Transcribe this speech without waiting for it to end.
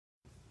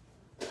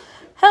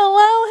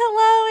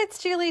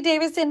it's Julie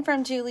Davison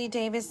from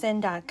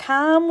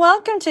juliedavison.com.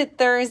 Welcome to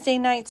Thursday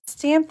Night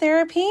Stamp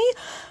Therapy.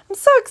 I'm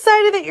so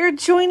excited that you're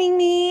joining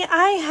me.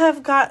 I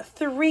have got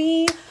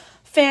 3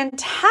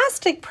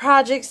 fantastic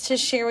projects to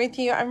share with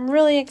you. I'm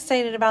really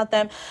excited about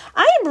them.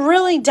 I am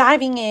really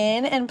diving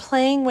in and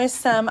playing with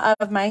some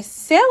of my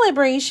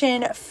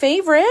Sale-a-Bration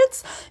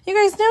favorites. You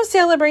guys know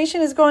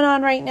Sale-a-Bration is going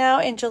on right now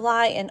in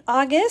July and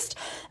August,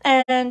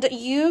 and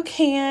you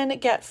can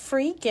get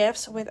free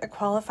gifts with a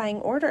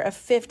qualifying order of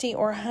 $50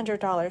 or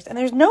 $100, and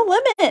there's no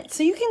limit,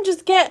 so you can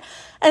just get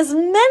as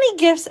many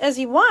gifts as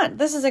you want.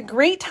 This is a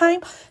great time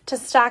to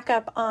stock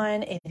up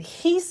on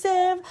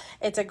adhesive.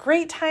 It's a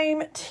great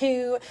time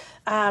to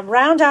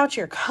round out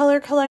your color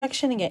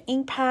collection and get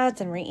ink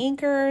pads and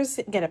re-inkers,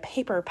 get a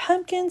paper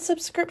pumpkin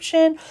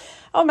subscription.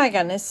 Oh my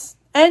goodness.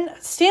 And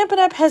Stampin'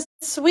 Up! Has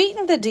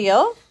sweetened the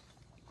deal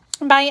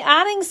by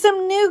adding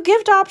some new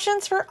gift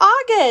options for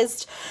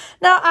August.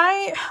 Now,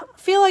 I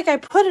feel like I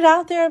put it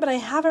out there, but I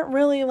haven't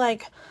really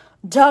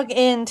dug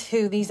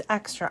into these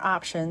extra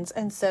options.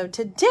 And so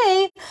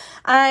today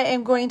I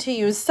am going to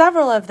use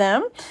several of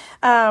them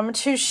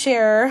to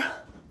share.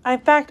 In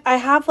fact, I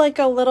have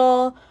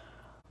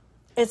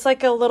it's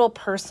like a little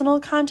personal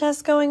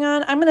contest going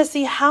on. I'm going to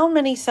see how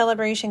many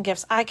Sale-a-Bration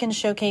gifts I can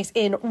showcase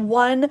in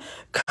one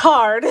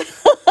card.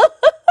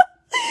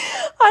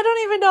 I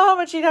don't even know how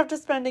much you'd have to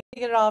spend to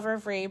get it all for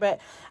free,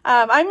 but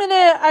I'm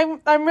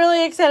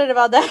really excited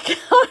about that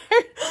card.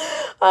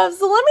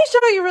 So let me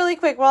show you really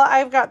quick while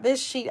I've got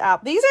this sheet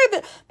out. These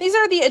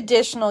are the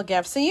additional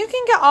gifts. So you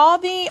can get all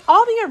the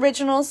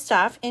original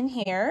stuff in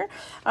here.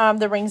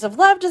 The Rings of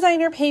Love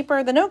designer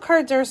paper. The note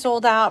cards are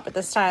sold out, but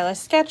the stylish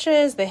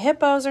sketches, the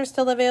hippos are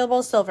still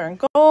available, silver and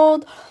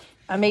gold.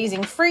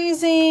 Amazing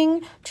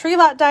freezing. Tree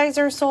lot dies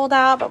are sold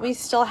out, but we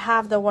still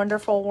have the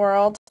Wonderful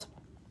World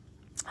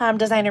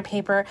designer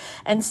paper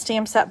and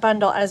stamp set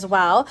bundle as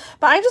well.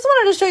 But I just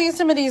wanted to show you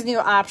some of these new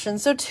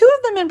options. So 2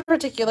 of them in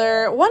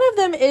particular. One of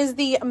them is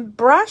the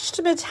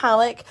brushed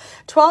metallic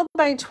 12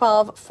 by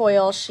 12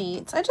 foil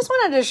sheets. I just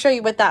wanted to show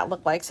you what that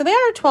looked like. So they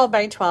are 12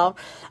 by 12.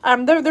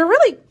 They're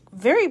really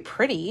very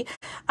pretty.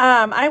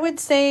 I would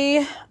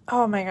say,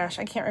 oh my gosh,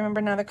 I can't remember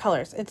now the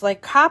colors. It's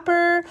like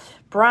copper,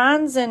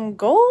 bronze, and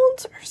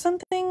gold or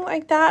something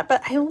like that.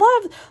 But I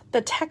love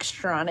the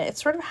texture on it. It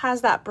sort of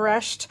has that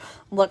brushed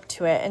look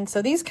to it. And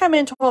so these come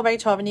in 12 by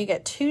 12 and you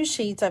get 2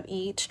 sheets of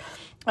each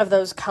of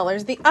those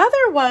colors. The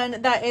other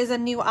one that is a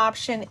new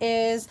option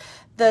is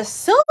the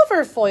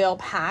silver foil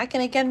pack.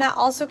 And again, that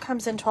also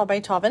comes in 12 by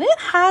 12 and it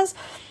has,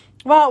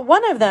 well,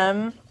 one of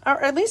them,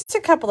 or at least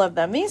a couple of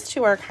them, these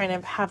 2 are kind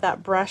of have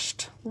that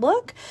brushed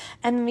look.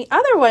 And the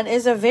other one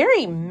is a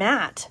very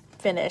matte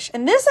finish.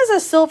 And this is a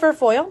silver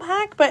foil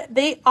pack, but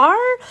they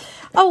are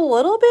a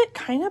little bit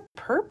kind of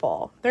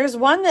purple. There's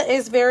one that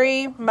is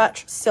very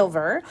much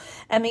silver,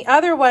 and the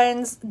other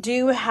ones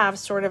do have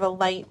sort of a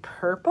light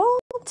purple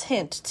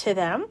tint to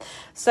them.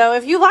 So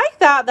if you like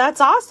that,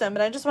 that's awesome.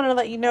 But I just wanted to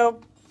let you know,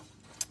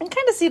 and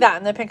kind of see that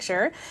in the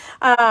picture,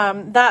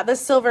 that the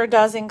silver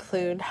does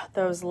include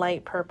those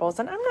light purples.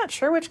 And I'm not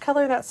sure which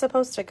color that's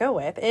supposed to go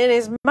with. It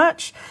is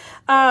much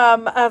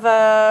of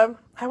a,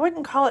 I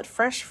wouldn't call it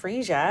fresh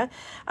freesia.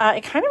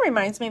 It kind of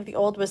reminds me of the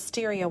old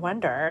Wisteria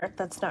Wonder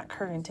that's not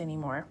current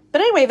anymore.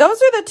 But anyway,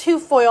 those are the 2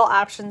 foil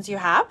options you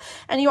have.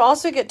 And you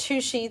also get 2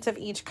 sheets of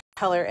each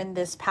color in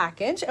this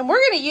package, and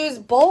we're going to use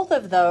both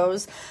of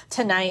those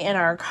tonight in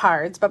our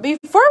cards. But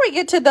before we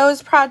get to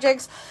those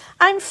projects,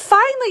 I'm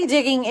finally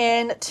digging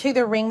in to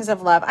the Rings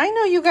of Love. I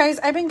know you guys,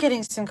 I've been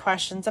getting some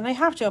questions and I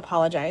have to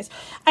apologize.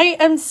 I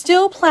am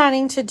still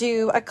planning to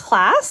do a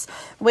class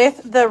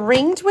with the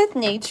Ringed with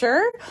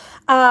Nature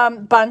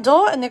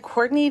bundle and the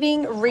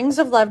coordinating Rings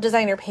of Love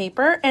designer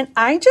paper, and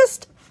I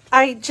just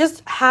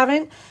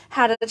haven't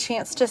had a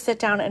chance to sit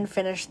down and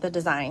finish the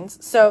designs.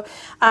 So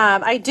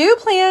I do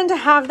plan to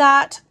have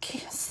that.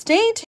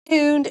 Stay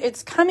tuned.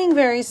 It's coming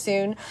very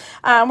soon.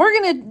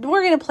 We're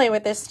gonna play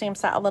with this stamp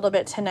set a little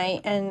bit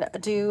tonight and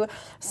do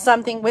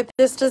something with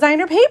this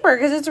designer paper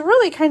because it's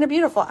really kind of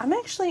beautiful.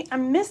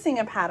 I'm missing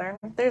a pattern.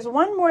 There's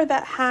one more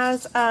that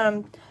has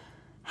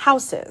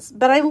houses,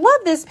 but I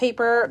love this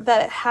paper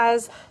that it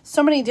has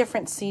so many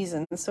different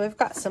seasons. So we've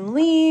got some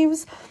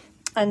leaves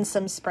and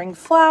some spring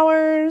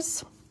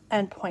flowers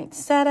and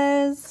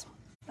poinsettias.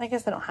 I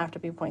guess they don't have to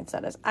be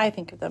poinsettias. I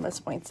think of them as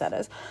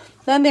poinsettias.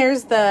 Then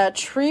there's the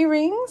tree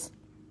rings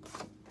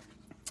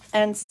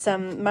and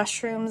some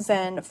mushrooms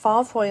and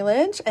fall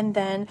foliage, and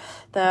then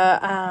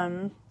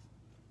I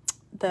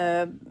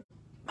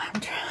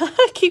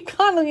keep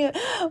calling it,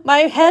 my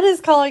head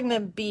is calling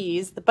them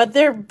bees, but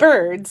they're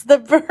birds, the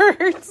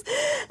birds,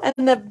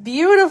 and the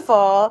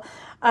beautiful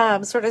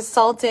sort of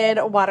salted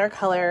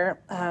watercolor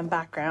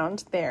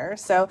background there.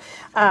 So,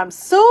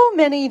 so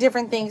many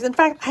different things. In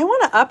fact, I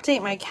want to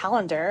update my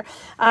calendar.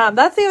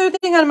 That's the other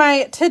thing on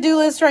my to-do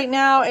list right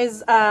now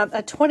is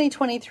a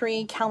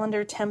 2023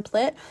 calendar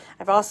template.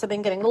 I've also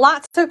been getting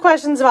lots of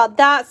questions about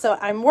that, so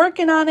I'm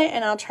working on it,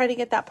 and I'll try to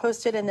get that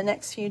posted in the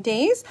next few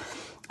days.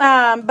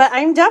 But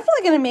I'm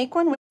definitely going to make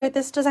one with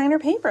this designer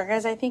paper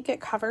because I think it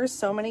covers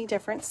so many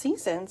different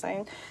seasons.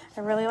 I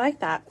really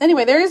like that.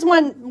 Anyway, there is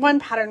one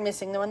pattern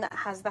missing, the one that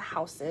has the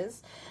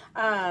houses.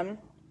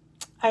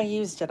 I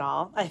used it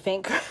all, I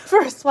think,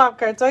 for a swap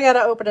card, so I got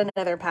to open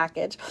another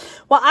package.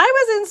 Well, I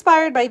was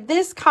inspired by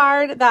this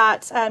card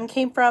that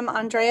came from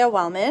Andrea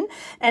Wellman,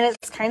 and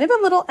it's kind of a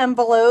little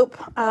envelope,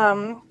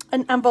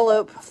 an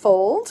envelope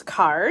fold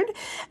card.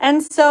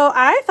 And so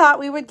I thought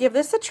we would give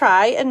this a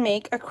try and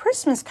make a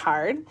Christmas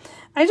card.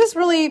 I just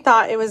really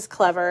thought it was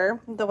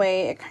clever the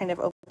way it kind of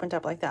opened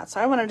up like that.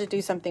 So I wanted to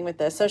do something with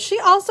this. So she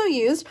also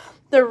used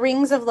the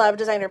Rings of Love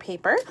designer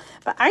paper,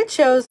 but I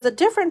chose the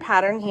different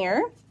pattern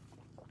here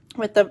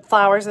with the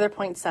flowers of their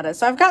poinsettias.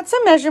 So I've got some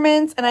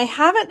measurements and I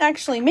haven't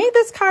actually made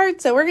this card,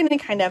 so we're going to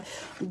kind of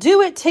do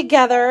it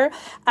together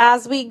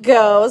as we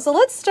go. So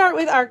let's start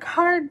with our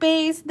card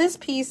base. This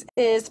piece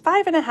is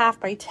 5.5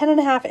 by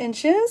 10.5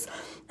 inches,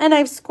 and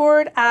I've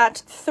scored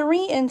at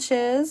 3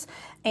 inches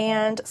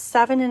and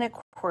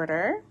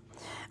 7.25.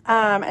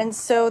 And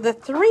so the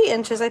 3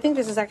 inches, I think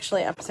this is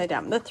actually upside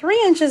down. The 3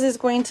 inches is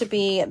going to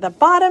be the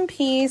bottom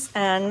piece,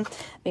 and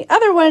the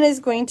other one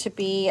is going to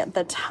be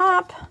the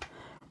top,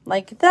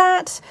 like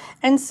that.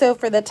 And so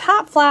for the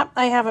top flap,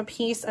 I have a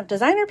piece of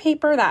designer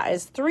paper that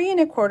is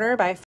 3.25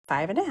 by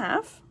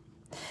 5.5.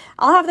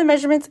 I'll have the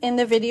measurements in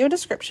the video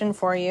description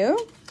for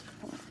you.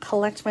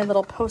 Collect my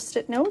little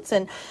post-it notes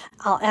and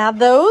I'll add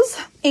those.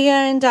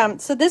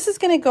 And so this is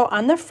going to go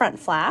on the front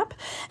flap,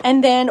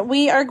 and then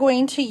we are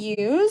going to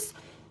use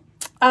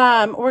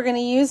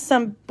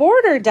some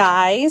border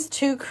dies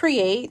to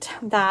create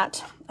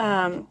that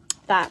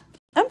that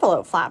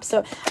envelope flap.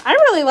 So I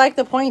really like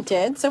the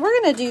pointed, so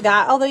we're going to do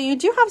that, although you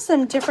do have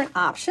some different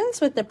options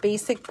with the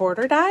basic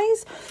border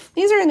dies.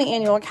 These are in the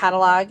annual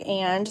catalog,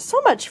 and so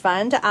much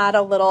fun to add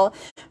a little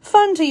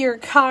fun to your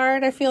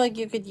card. I feel like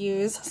you could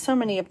use so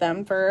many of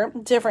them for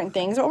different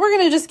things, but we're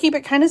going to just keep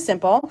it kind of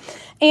simple.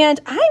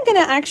 And I'm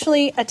going to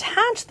actually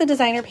attach the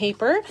designer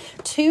paper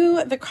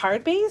to the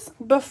card base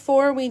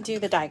before we do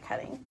the die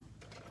cutting.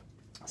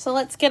 So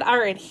let's get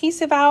our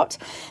adhesive out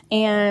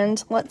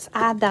and let's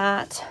add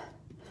that.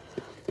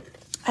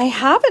 I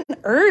have an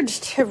urge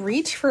to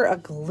reach for a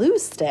glue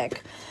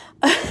stick.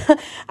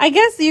 I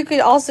guess you could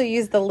also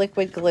use the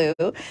liquid glue,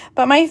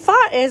 but my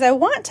thought is I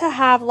want to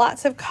have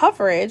lots of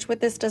coverage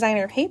with this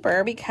designer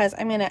paper because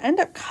I'm going to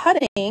end up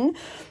cutting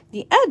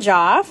the edge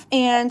off,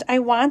 and I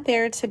want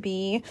there to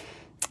be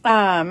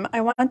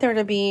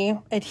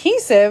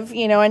adhesive,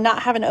 you know, and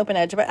not have an open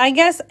edge. But I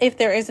guess if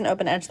there is an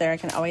open edge there, I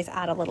can always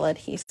add a little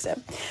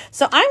adhesive.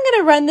 So I'm going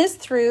to run this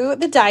through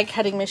the die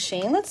cutting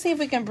machine. Let's see if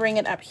we can bring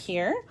it up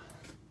here.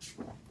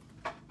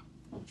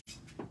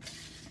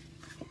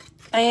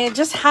 I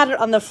just had it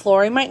on the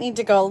floor. We might need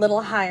to go a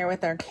little higher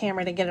with our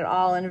camera to get it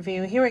all in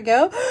view. Here we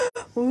go.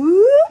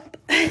 Whoop.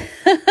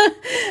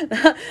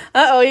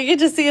 Uh-oh, you get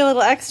to see a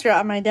little extra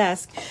on my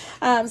desk.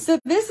 So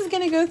this is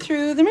going to go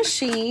through the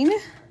machine,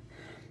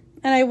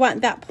 and I want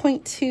that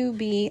point to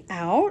be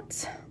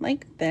out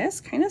like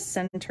this, kind of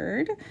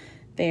centered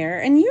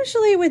there. And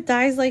usually with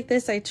dies like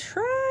this, I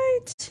try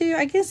to,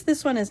 I guess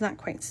this one is not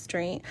quite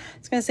straight. I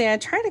was going to say I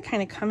try to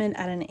kind of come in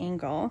at an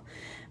angle,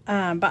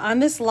 but on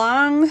this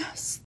long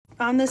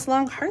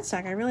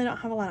cardstock, I really don't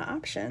have a lot of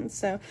options.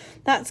 So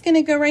that's going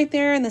to go right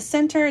there in the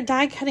center,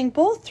 die cutting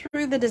both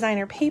through the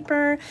designer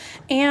paper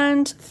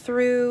and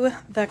through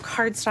the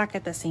cardstock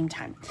at the same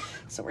time.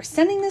 So we're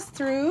sending this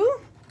through.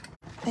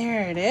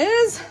 There it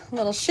is. A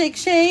little shake,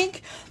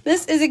 shake.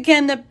 This is,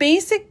 again, the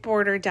basic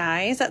border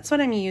dies. That's what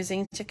I'm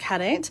using to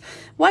cut it.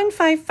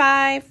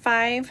 155,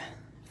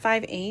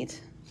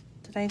 558.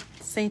 Did I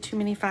say too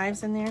many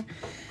fives in there?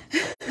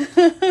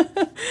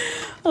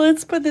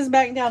 Let's put this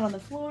back down on the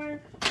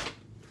floor.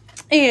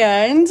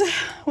 And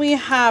we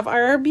have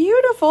our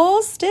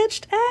beautiful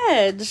stitched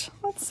edge.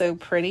 That's so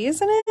pretty,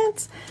 isn't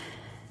it?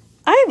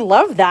 I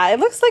love that. It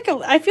looks like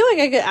I feel like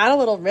I could add a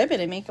little ribbon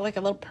and make like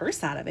a little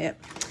purse out of it.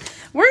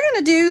 We're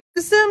going to do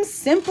some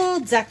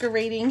simple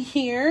decorating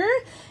here.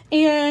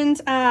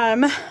 And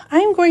I'm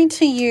going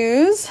to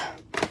use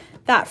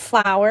that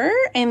flower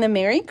and the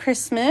Merry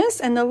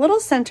Christmas and the little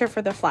center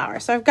for the flower.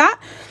 So I've got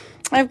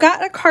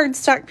a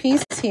cardstock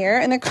piece here,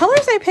 and the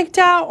colors I picked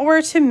out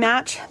were to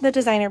match the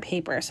designer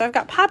paper. So I've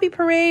got Poppy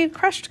Parade,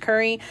 Crushed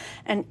Curry,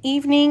 and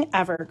Evening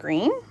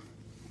Evergreen.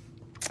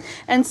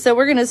 And so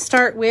we're going to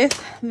start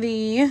with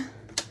the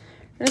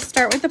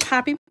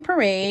Poppy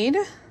Parade.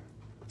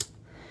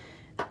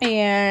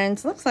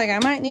 And looks like I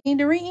might need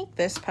to re-ink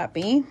this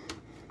puppy.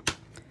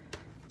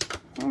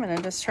 I'm going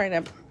to just try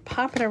to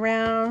pop it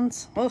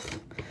around. Oof,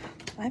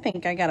 I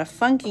think I got a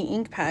funky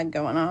ink pad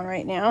going on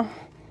right now.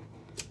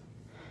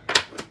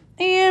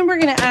 And we're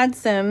going to add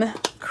some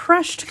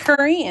crushed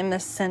curry in the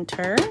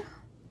center.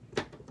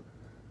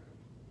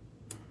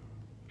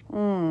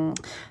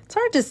 It's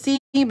hard to see,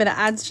 but it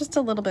adds just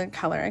a little bit of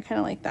color. I kind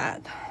of like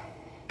that.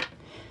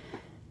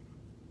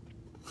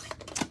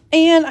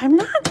 And I'm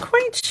not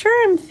quite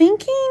sure. I'm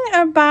thinking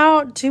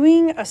about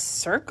doing a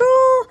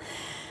circle.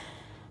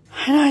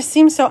 I know I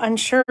seem so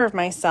unsure of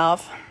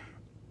myself.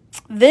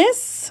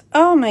 This,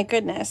 oh my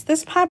goodness,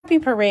 this Poppy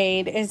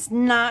Parade is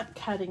not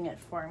cutting it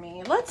for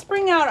me. Let's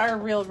bring out our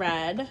Real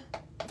Red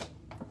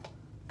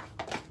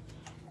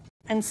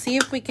and see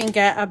if we can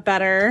get a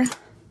better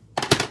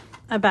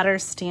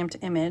stamped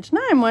image.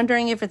 Now I'm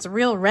wondering if it's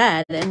Real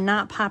Red and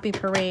not Poppy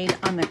Parade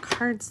on the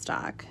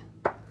cardstock.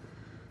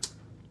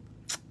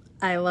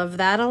 I love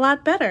that a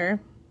lot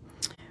better.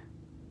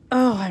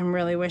 Oh, I'm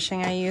really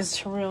wishing I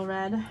used Real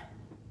Red.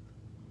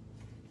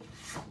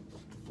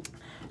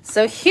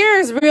 So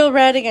here's Real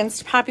Red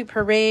against Poppy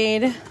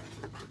Parade.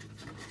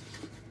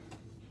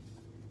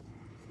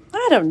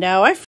 I don't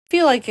know. I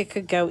feel like it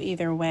could go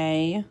either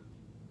way.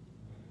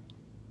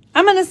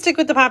 I'm going to stick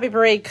with the Poppy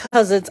Parade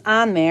because it's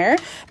on there,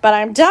 but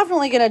I'm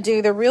definitely going to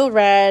do the Real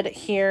Red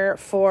here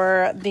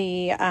for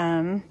the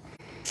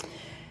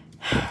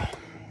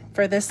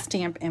for this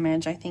stamp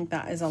image. I think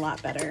that is a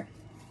lot better.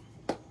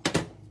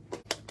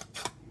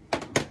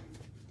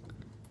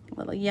 A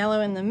little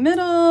yellow in the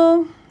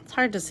middle. It's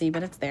hard to see,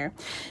 but it's there.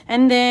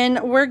 And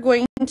then we're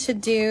going to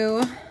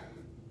do,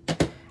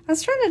 I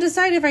was trying to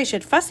decide if I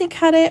should fussy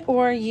cut it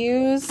or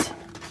use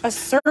a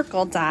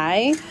circle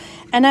die.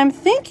 And I'm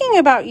thinking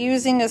about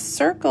using a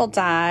circle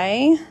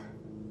die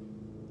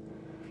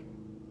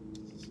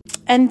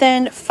and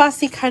then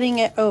fussy cutting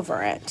it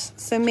over it.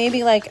 So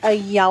maybe like a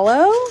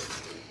yellow.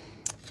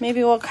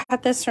 Maybe we'll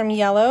cut this from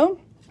yellow.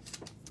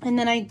 And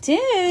then I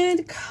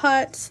did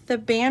cut the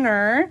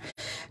banner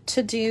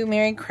to do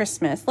Merry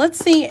Christmas. Let's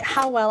see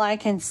how well I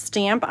can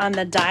stamp on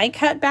the die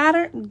cut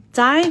banner.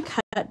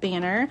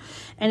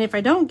 And if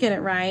I don't get it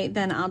right,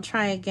 then I'll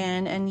try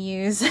again and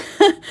use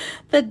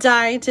the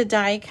die to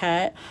die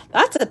cut.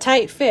 That's a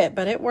tight fit,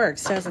 but it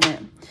works, doesn't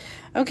it?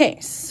 Okay,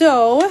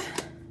 so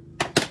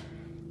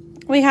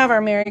we have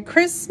our Merry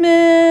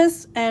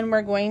Christmas, and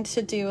we're going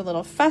to do a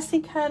little fussy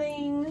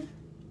cutting.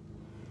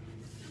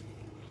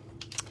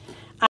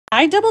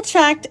 I double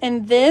checked,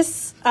 and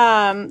this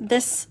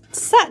this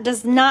set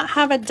does not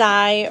have a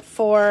die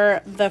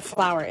for the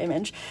flower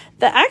image.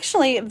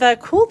 Actually, the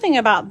cool thing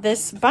about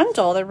this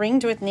bundle, the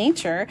Ringed with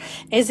Nature,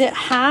 is it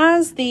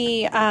has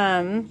the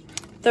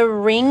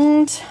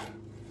ringed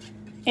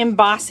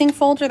embossing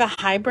folder, the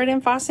hybrid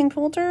embossing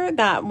folder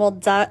that will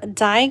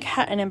die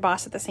cut and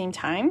emboss at the same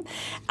time.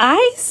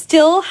 I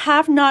still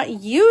have not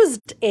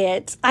used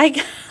it. I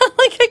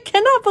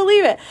cannot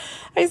believe it.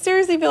 I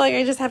seriously feel like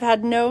I just have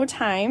had no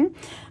time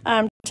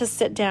to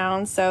sit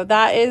down. So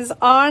that is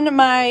on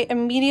my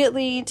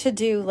immediately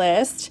to-do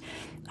list,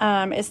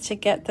 is to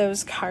get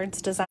those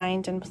cards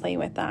designed and play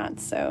with that.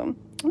 So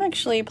I'm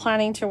actually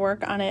planning to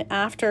work on it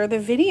after the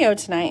video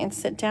tonight and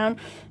sit down.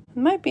 It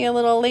might be a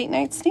little late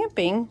night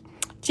stamping.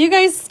 Do you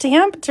guys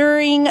stamp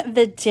during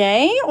the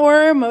day,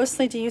 or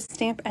mostly do you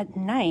stamp at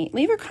night?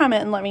 Leave a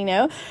comment and let me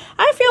know.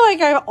 I feel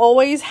like I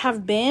always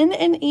have been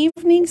an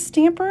evening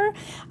stamper.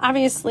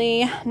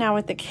 Obviously, now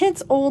with the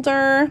kids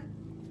older,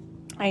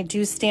 I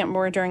do stamp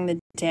more during the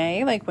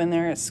day, like when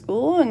they're at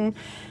school and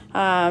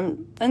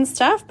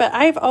stuff. But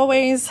I've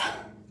always,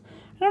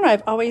 I don't know,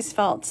 I've always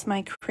felt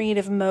my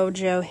creative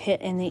mojo hit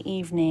in the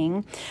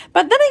evening.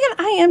 But then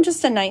again, I am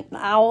just a night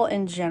owl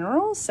in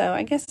general, so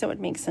I guess it would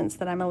make sense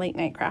that I'm a late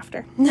night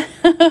crafter.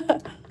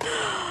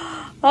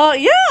 Oh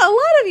yeah, a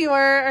lot of you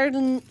are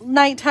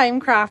nighttime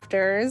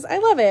crafters. I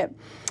love it.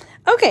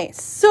 Okay,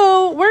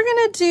 so we're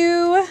gonna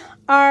do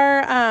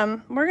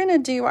our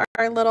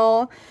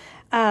little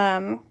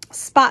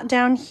spot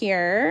down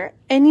here.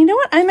 And you know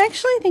what? I'm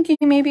actually thinking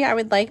maybe I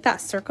would like that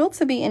circle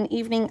to be an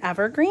evening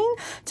evergreen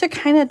to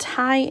kind of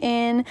tie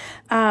in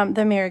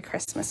the Merry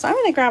Christmas. So I'm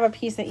going to grab a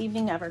piece of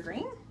evening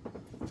evergreen.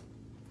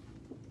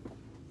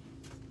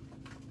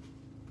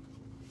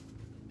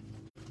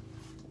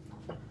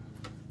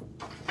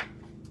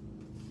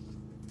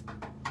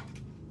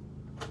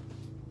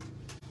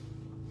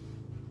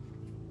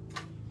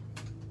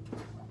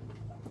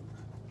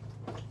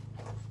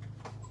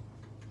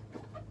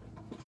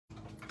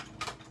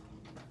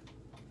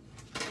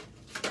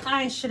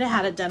 I should have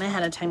had it done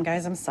ahead of time,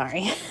 guys. I'm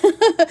sorry.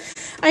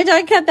 I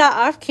die cut that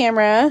off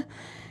camera,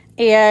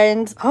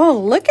 and oh,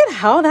 look at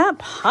how that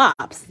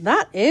pops.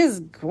 That is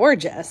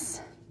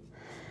gorgeous.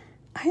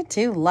 I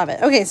do love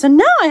it. Okay, so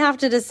now I have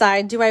to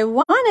decide, do I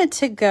want it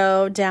to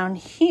go down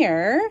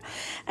here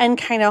and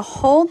kind of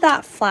hold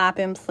that flap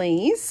in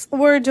place,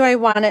 or do I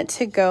want it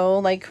to go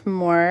like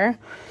more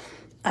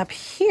up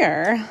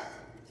here?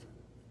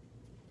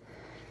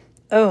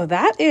 Oh,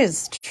 that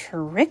is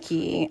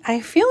tricky. I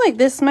feel like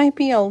this might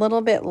be a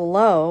little bit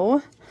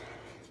low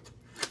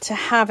to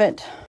have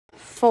it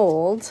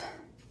fold.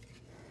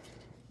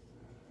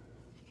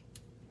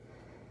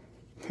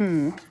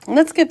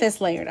 Let's get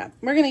this layered up.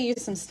 We're going to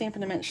use some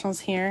Stampin' Dimensionals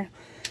here.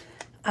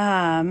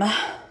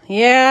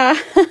 Yeah,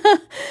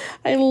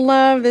 I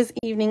love this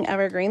evening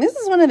evergreen. This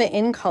is one of the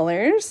in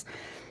colors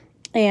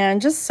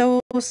and just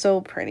so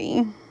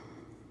pretty.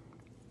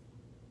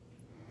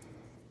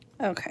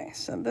 Okay,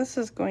 so this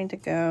is going to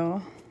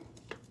go,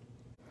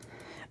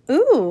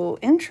 ooh,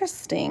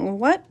 interesting.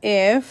 What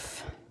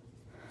if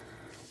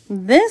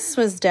this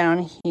was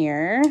down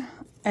here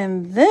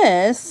and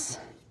this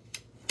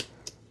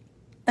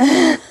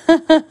Is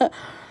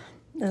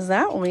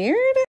that weird?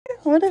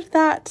 What if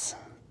that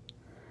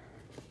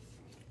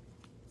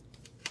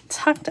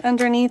tucked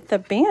underneath the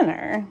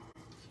banner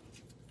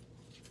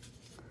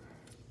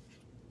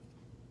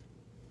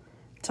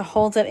to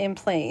hold it in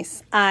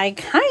place? I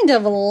kind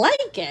of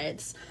like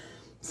it.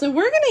 So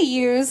we're going to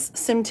use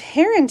some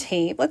tear and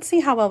tape. Let's see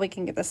how well we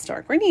can get this to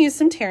work. We're going to use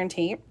some tear and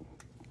tape.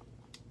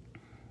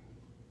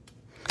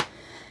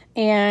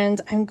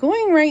 And I'm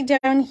going right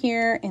down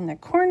here in the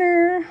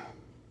corner,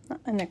 not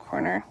in the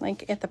corner,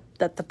 like at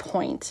the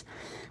point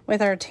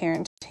with our tear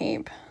and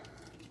tape.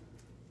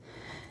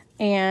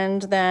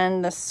 And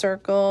then the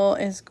circle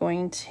is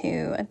going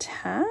to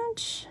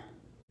attach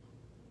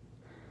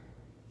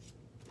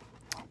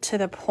to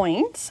the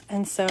point.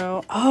 And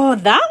so, oh,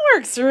 that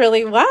works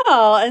really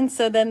well. And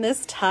so then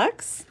this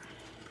tucks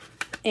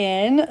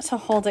in to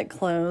hold it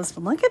closed.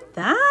 Look at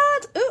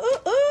that. Ooh,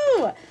 ooh,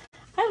 ooh.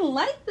 I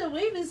like the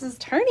way this is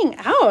turning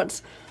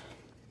out.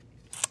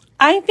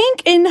 I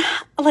think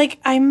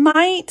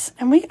I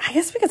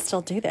guess we could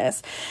still do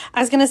this. I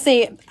was going to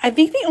say, I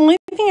think the only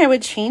thing I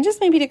would change is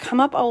maybe to come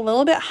up a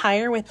little bit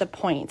higher with the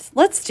points.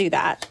 Let's do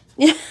that.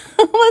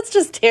 Let's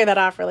just tear that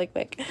off really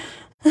quick.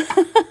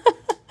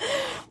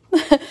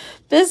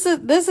 This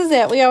is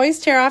it. We always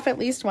tear off at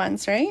least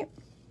once, right?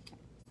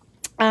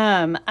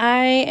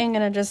 I am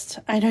going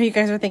to I know you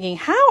guys are thinking,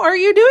 how are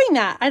you doing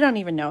that? I don't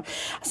even know.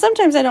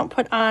 Sometimes I don't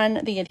put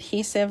on the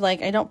adhesive,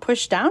 like I don't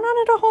push down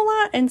on it a whole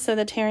lot. And so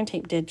the tear and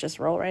tape did just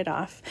roll right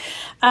off.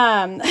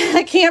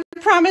 I can't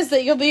promise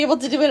that you'll be able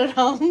to do it at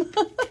home,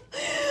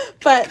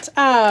 but,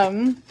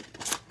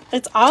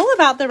 it's all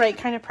about the right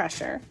kind of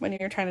pressure when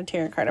you're trying to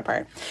tear a card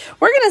apart.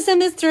 We're going to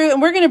send this through and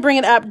we're going to bring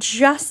it up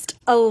just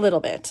a little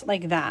bit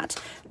like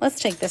that. Let's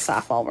take this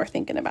off while we're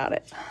thinking about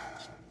it.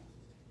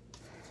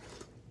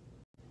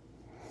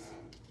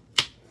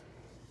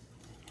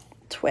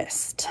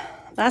 Twist.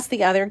 That's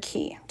the other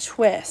key.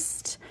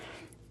 Twist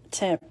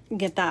to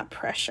get that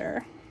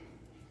pressure.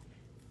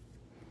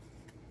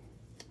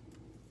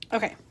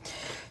 Okay.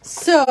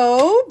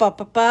 So,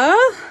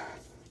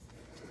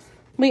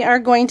 we are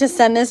going to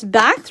send this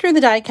back through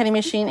the die cutting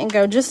machine and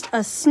go just a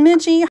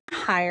smidgy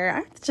higher. I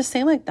have to just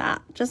say like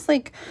that. Just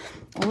like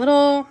a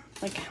little,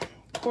 like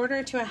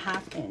 1/4 to a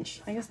 1/2 inch.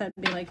 I guess that'd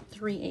be like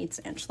 3/8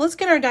 inch. Let's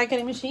get our die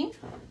cutting machine.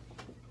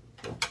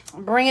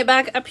 Bring it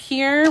back up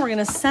here. We're going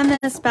to send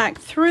this back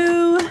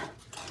through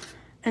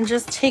and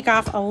just take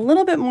off a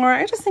little bit more.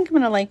 I just think I'm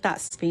going to like that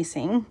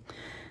spacing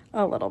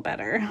a little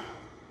better.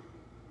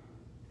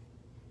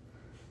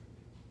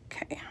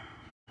 Okay.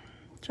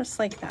 Just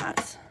like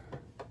that.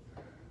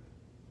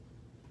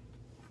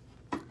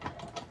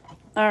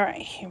 All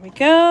right, here we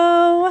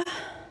go.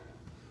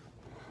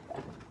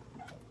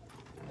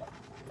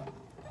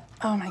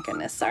 Oh my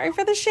goodness, sorry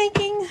for the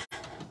shaking.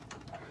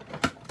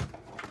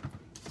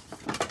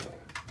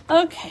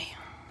 Okay.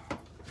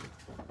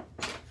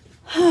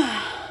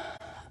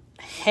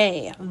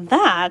 Hey,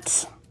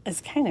 that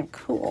is kind of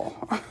cool.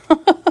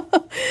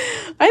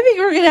 I think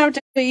we're going to have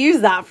to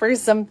use that for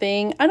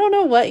something. I don't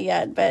know what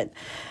yet, but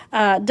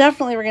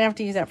definitely we're going to have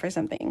to use that for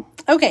something.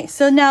 Okay,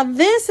 so now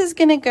this is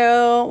going to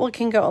go, well, it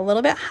can go a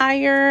little bit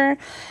higher,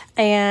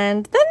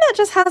 and then that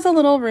just has a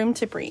little room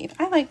to breathe.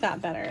 I like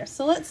that better.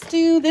 So let's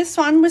do this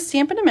one with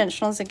Stampin'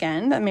 Dimensionals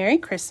again, the Merry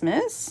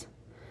Christmas.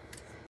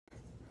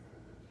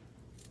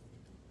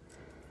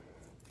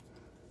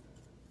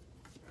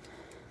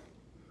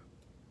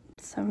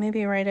 So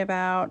maybe right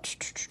about,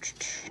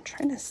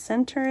 trying to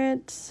center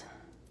it,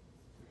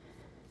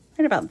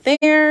 right about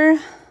there.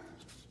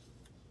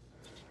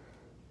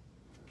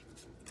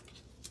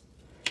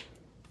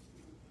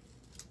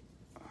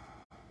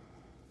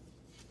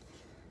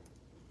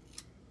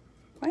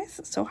 Why is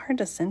it so hard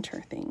to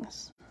center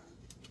things?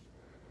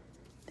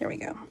 There we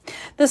go.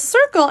 The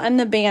circle and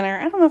the banner,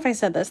 I don't know if I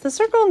said this, the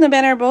circle and the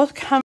banner both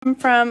come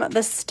from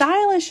the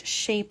Stylish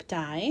Shape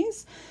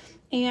dies.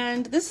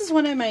 And this is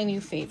one of my new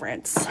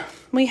favorites.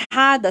 We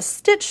had the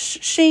stitch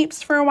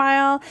shapes for a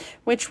while,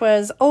 which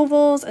was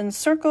ovals and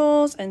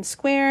circles and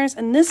squares.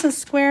 And this is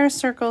squares,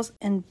 circles,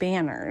 and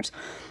banners.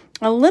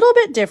 A little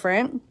bit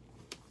different.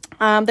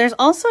 There's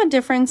also a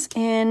difference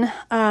in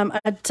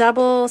a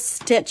double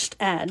stitched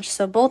edge.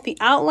 So both the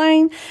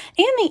outline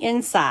and the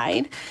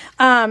inside.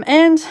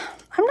 And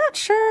I'm not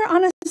sure,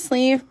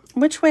 honestly,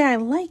 which way I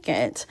like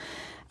it.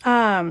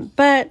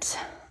 But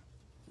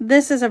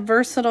this is a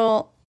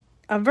versatile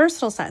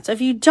set. So if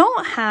you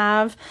don't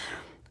have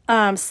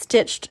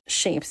stitched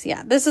shapes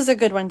yet, this is a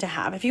good one to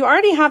have. If you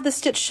already have the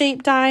stitch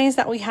shape dies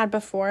that we had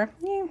before,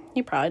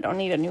 you probably don't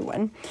need a new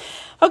one.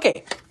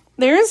 Okay,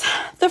 there's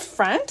the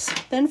front.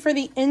 Then for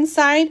the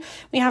inside,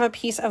 we have a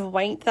piece of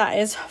white that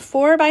is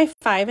 4 by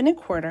 5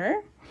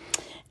 1/4.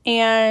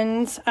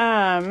 And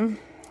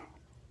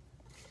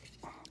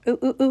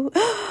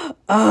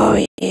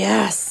oh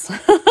yes.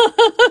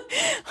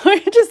 We're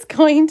just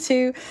going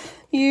to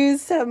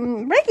use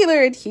some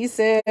regular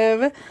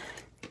adhesive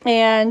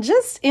and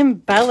just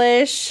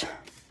embellish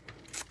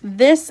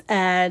this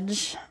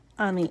edge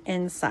on the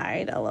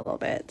inside a little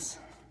bit.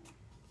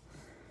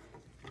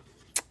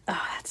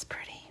 Oh, that's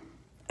pretty.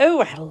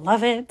 Oh, I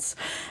love it.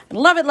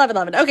 Love it, love it,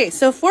 love it. Okay,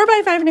 so 4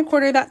 by 5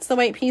 1/4, that's the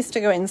white piece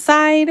to go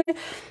inside.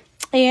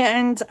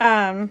 And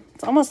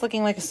it's almost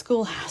looking like a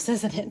schoolhouse,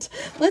 isn't it?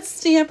 Let's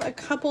stamp a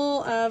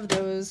couple of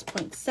those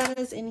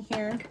poinsettias in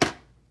here.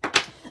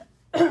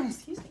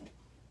 Excuse me.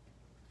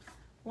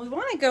 We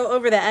want to go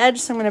over the edge,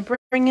 so I'm going to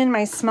bring in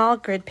my small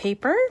grid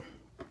paper.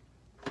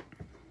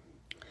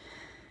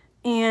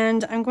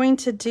 And I'm going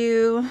to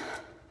do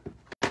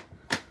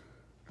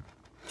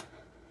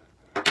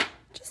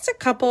just a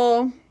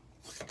couple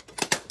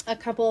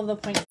of the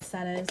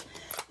poinsettias.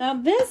 Now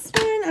this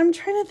one, I'm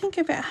trying to think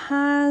if it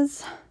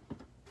has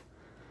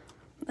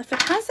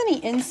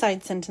any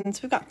inside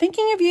sentence. We've got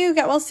thinking of you,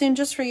 get well soon,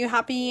 just for you,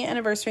 happy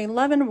anniversary,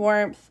 love and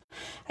warmth.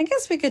 I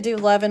guess we could do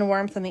love and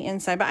warmth on the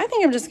inside, but I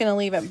think I'm just going to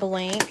leave it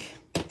blank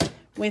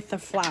with the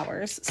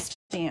flowers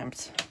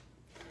stamped.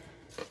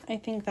 I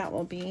think that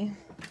will be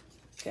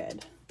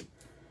good.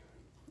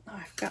 Oh,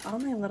 I've got all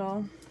my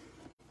little,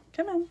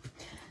 come on.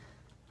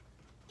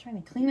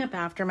 Trying to clean up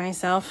after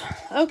myself.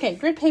 Okay,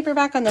 grid paper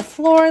back on the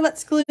floor.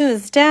 Let's glue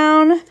this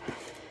down.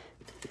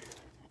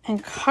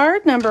 And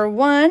card number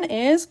 1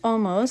 is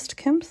almost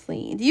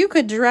complete. You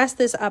could dress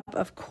this up,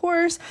 of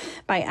course,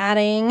 by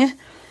adding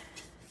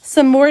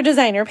some more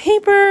designer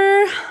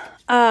paper.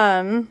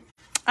 I'm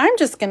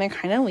just going to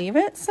kind of leave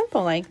it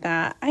simple like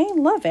that. I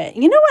love it.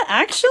 You know what?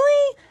 Actually,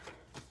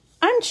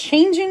 I'm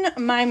changing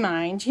my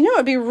mind. You know what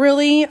would be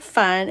really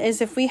fun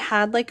is if we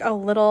had like a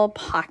little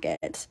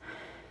pocket.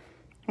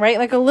 Right?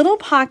 Like a little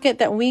pocket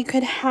that we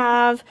could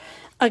have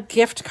a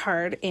gift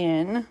card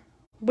in.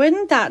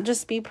 Wouldn't that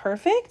just be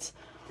perfect?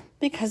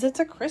 Because it's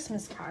a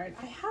Christmas card.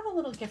 I have a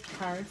little gift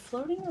card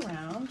floating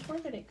around. Where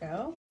did it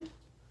go?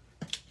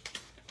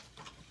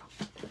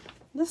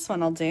 This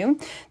one I'll do.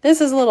 This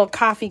is a little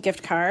coffee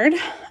gift card.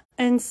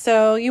 And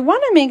so you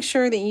want to make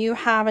sure that you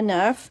have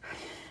enough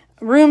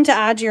room to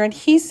add your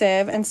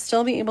adhesive and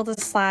still be able to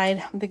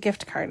slide the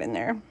gift card in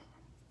there.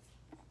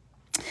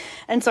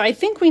 And so I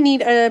think we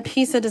need a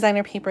piece of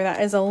designer paper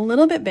that is a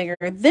little bit bigger.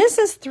 This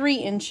is 3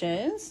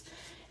 inches.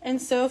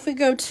 And so if we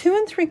go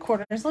 2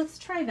 3/4, let's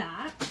try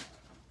that.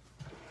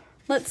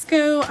 Let's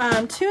go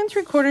 2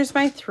 3/4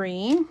 by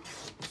 3.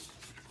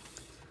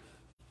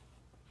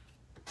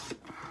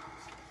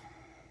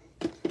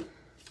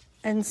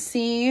 And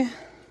see,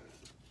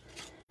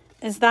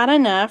 is that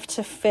enough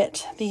to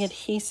fit the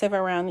adhesive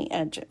around the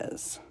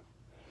edges?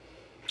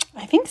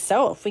 I think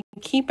so, if we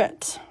keep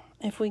it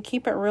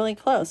really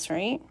close,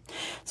 right?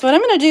 So what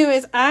I'm going to do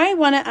is I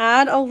want to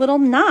add a little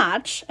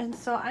notch. And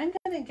so I'm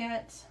going to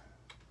get,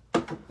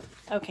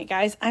 okay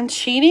guys, I'm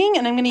cheating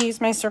and I'm going to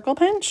use my circle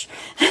punch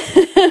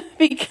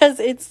because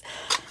it's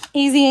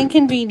easy and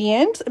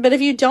convenient. But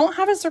if you don't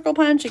have a circle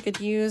punch, you could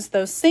use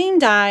those same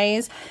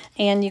dies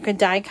and you could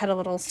die cut a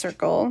little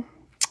circle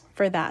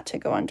for that to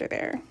go under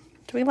there.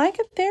 Do we like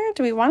it there?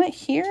 Do we want it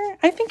here?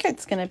 I think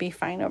it's going to be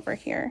fine over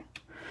here.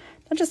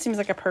 That just seems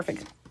like a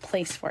perfect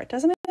place for it,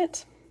 doesn't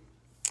it?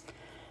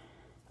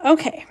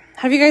 Okay,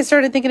 have you guys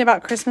started thinking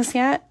about Christmas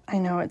yet? I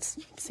know it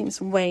seems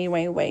way,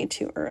 way, way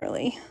too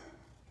early.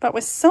 But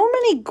with so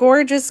many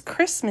gorgeous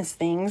Christmas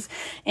things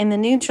in the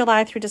new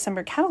July through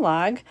December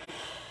catalog,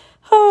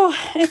 oh,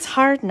 it's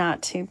hard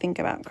not to think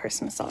about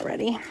Christmas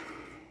already.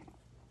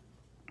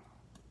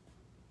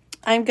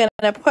 I'm going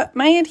to put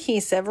my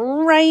adhesive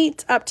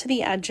right up to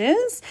the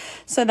edges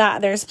so that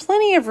there's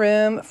plenty of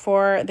room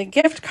for the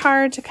gift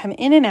card to come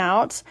in and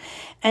out.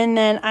 And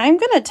then I'm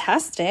going to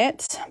test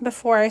it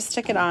before I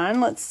stick it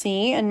on. Let's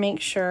see and make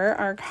sure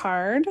our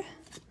card.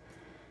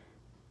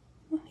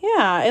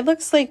 Yeah, it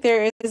looks like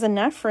there is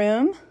enough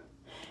room.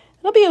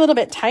 It'll be a little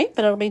bit tight,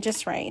 but it'll be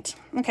just right.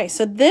 Okay,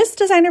 so this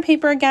designer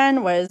paper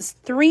again was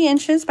 3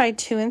 inches by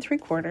 2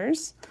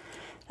 3/4.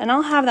 And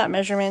I'll have that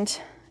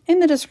measurement in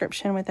the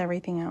description with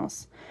everything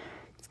else.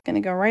 It's going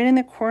to go right in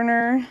the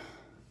corner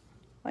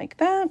like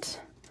that.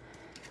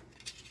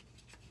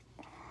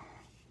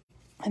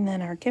 And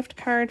then our gift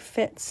card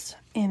fits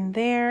in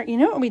there. You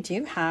know what we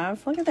do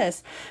have? Look at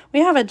this. We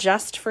have a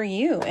just for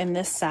you in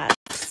this set.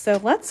 So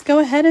let's go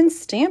ahead and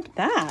stamp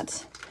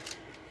that.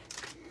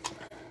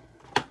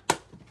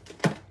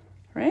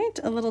 Right?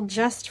 A little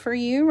just for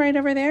you right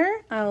over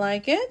there. I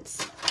like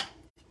it.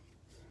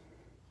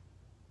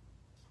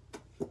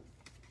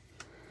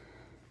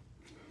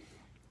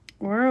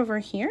 We're over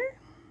here.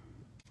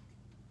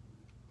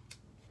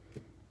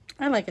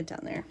 I like it down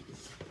there.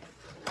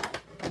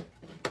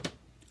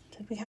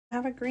 Did we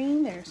have a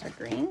green? There's our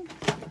green.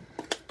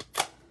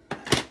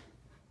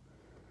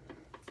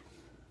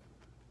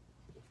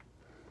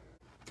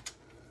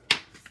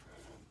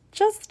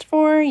 Just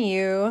for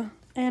you.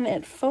 And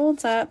it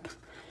folds up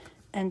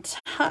and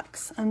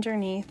tucks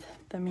underneath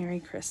the Merry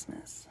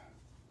Christmas.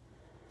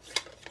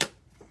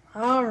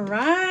 All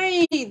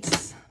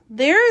right.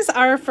 There's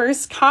our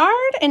first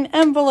card, an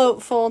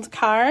envelope fold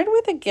card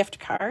with a gift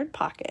card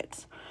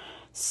pocket.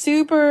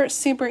 Super,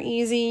 super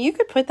easy. You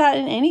could put that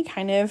in any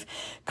kind of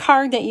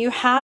card that you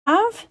have.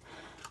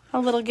 A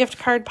little gift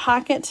card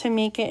pocket to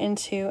make it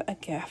into a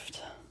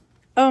gift.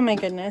 Oh my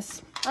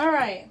goodness. All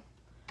right.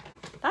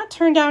 that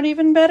turned out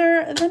even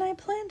better than I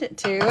planned it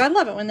to. I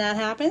love it when that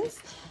happens.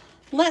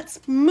 Let's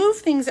move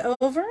things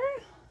over.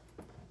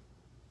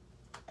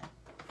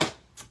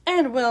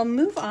 And we'll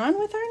move on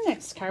with our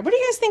next card. What do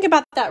you guys think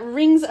about that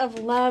Rings of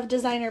Love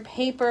designer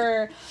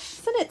paper?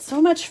 Isn't it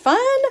so much fun?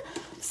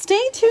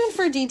 Stay tuned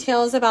for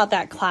details about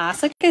that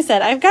class. Like I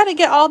said, I've got to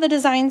get all the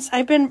designs.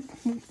 I've been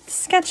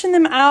sketching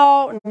them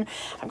out, and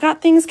I've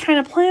got things kind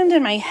of planned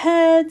in my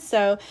head.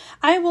 So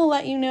I will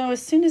let you know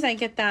as soon as I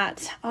get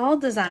that all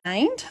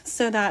designed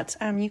so that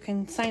you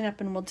can sign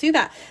up and we'll do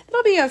that.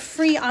 It'll be a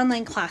free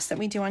online class that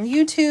we do on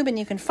YouTube, and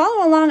you can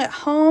follow along at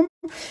home.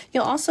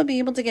 You'll also be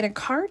able to get a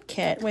card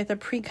kit with the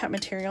pre-cut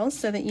materials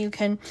so that you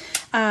can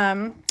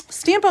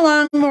stamp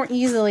along more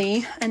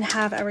easily and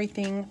have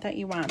everything that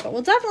you want. But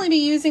we'll definitely be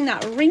using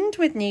that Ringed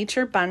with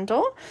Nature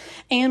bundle,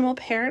 and we'll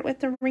pair it with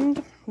the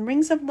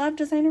Rings of Love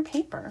designer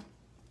paper.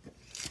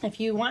 If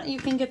you want, you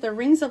can get the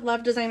Rings of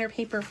Love designer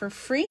paper for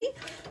free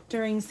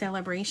during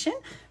Sale-a-Bration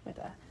with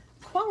a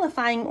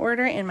qualifying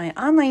order in my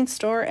online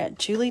store at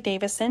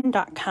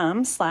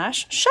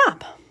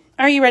juliedavison.com/shop.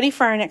 Are you ready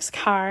for our next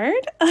card?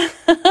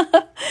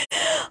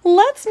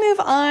 Let's move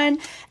on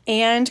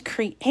and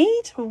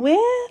create with,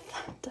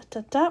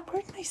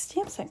 where'd my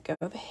stamp set go?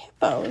 The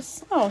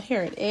hippos. Oh,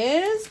 here it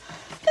is.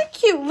 The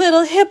cute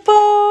little hippos.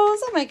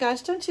 Oh my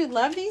gosh, don't you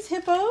love these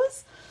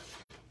hippos?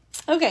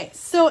 Okay,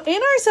 so in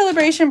our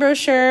Sale-a-Bration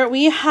brochure,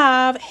 we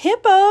have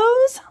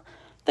hippos,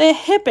 the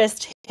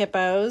Hippest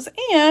Hippos,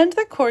 and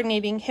the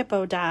coordinating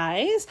hippo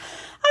dies.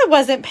 I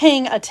wasn't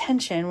paying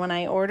attention when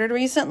I ordered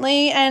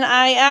recently, and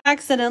I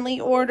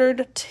accidentally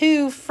ordered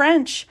 2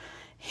 French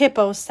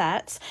hippo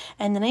sets,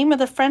 and the name of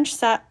the French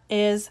set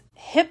is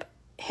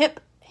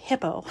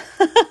Hippo.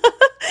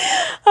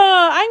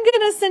 I'm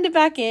going to send it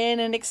back in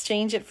and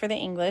exchange it for the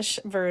English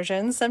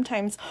version.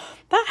 Sometimes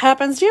that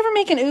happens. Do you ever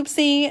make an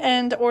oopsie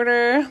and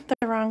order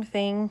the wrong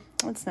thing?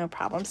 It's no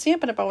problem.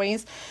 Stampin' Up!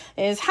 Always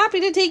is happy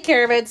to take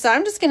care of it. So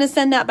I'm just going to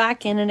send that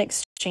back in and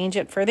exchange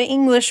it for the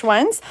English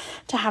ones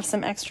to have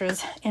some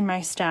extras in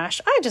my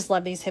stash. I just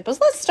love these hippos.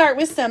 Let's start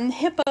with some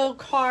hippo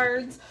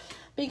cards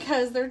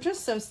because they're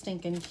just so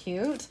stinking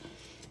cute.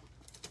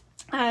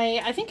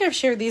 I think I've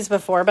shared these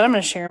before, but I'm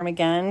going to share them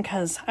again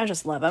because I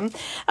just love them.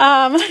 Tuesday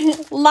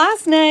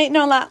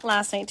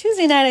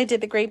night, I did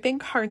the Great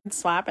Big Card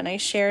Swap, and I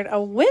shared a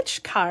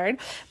Witch card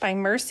by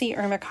Mercy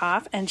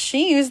Ermakoff, and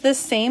she used this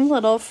same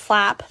little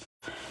flap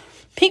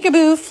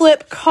peekaboo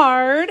flip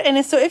card.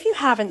 And so if you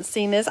haven't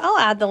seen this, I'll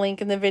add the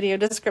link in the video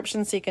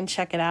description so you can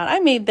check it out.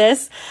 I made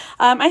this,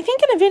 I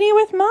think, in a video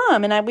with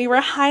Mom, and we were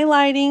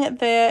highlighting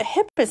the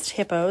Hippest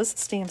Hippos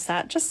stamp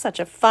set. Just such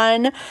a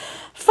fun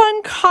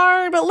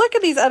card. But look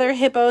at these other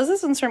hippos.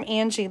 This one's from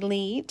Angie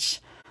Leach.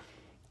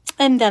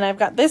 And then I've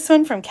got this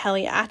one from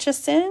Kelly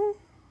Atchison.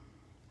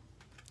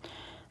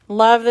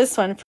 Love this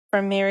one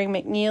from Mary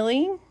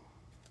McNeely.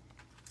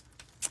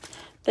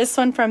 This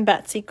one from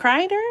Betsy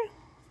Kreider.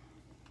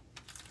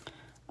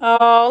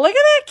 Oh, look at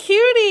that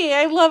cutie.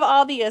 I love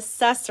all the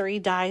accessory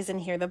dies in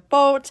here. The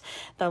boat,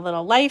 the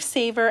little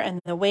lifesaver, and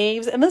the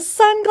waves, and the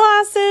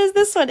sunglasses.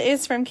 This one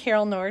is from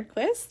Carol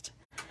Nordquist.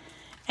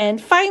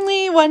 And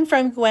finally, one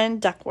from Gwen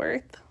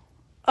Duckworth.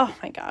 Oh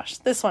my gosh,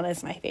 this one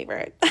is my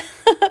favorite.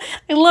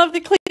 I love the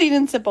clean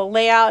and simple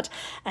layout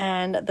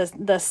and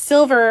the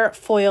silver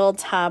foil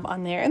tub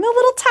on there and the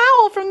little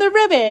towel from the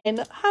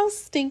ribbon. How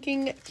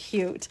stinking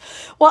cute.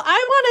 Well,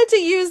 I wanted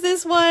to use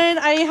this one.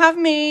 I have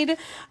made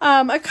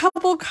a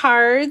couple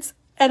cards,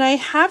 and I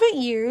haven't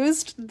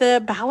used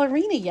the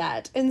Ballerina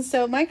yet. And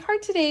so my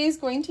card today is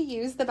going to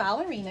use the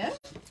Ballerina.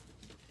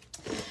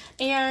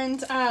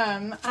 And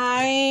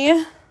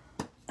I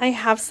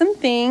have some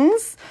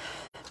things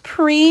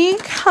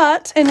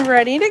pre-cut and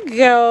ready to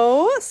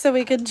go so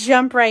we could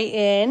jump right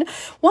in.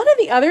 One of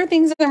the other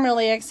things that I'm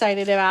really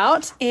excited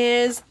about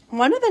is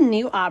one of the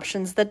new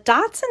options, the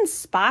Dots and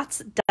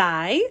Spots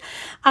die.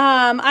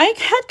 I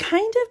had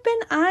kind of been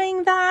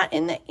eyeing that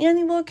in the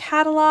annual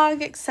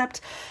catalog,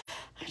 except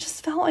I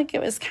just felt like it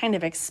was kind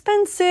of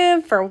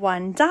expensive for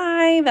one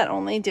die that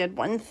only did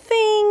one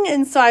thing,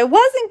 and so I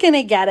wasn't going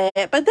to get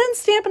it. But then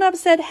Stampin' Up!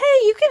 Said, hey,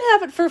 you can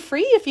have it for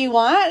free if you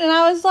want, and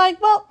I was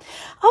like, well,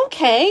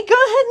 okay, go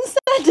ahead and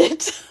send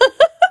it.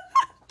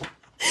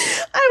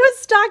 I was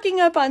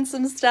stocking up on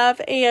some stuff,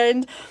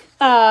 and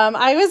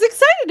I was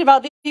excited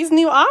about these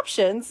new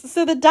options.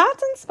 So the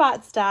Dots and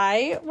Spots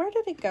die, where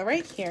did it go?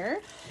 Right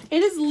here.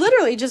 It is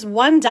literally just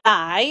one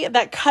die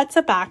that cuts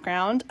a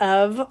background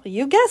of,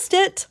 you guessed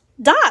it,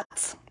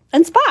 dots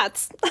and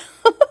spots.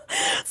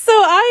 So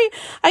I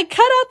cut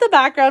out the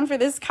background for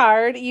this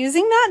card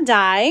using that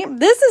die.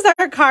 This is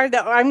our card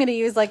that I'm going to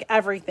use like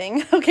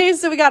everything. Okay,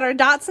 so we got our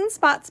Dots and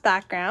Spots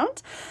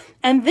background.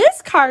 And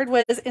this card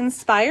was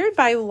inspired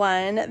by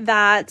one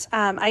that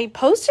I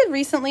posted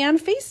recently on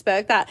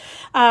Facebook that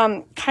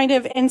kind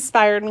of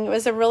inspired me. It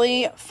was a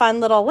really fun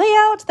little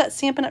layout that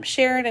Stampin' Up!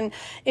 Shared. And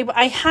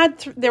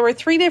there were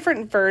 3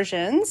 different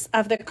versions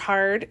of the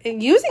card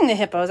using the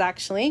hippos,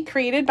 actually,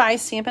 created by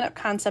Stampin' Up!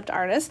 Concept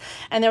artists.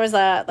 And there was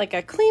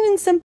a clean and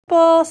simple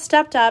simple,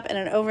 stepped up, and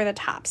an over the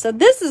top. So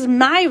this is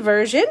my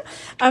version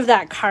of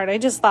that card. I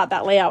just thought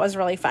that layout was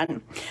really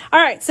fun. All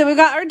right, so we've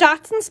got our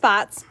dots and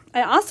spots.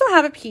 I also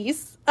have a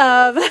piece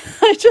of,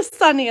 I just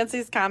saw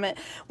Nancy's comment,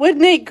 would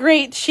make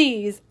great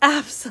cheese.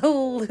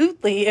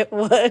 Absolutely it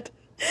would.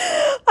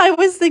 I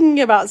was thinking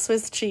about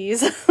Swiss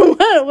cheese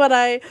when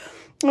I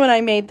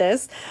made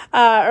this,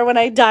 or when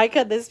I die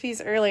cut this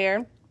piece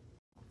earlier.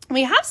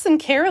 We have some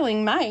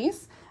caroling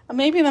mice.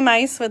 Maybe the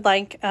mice would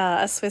like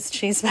a Swiss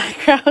cheese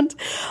background.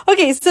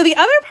 Okay, so the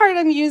other part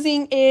I'm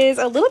using is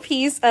a little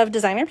piece of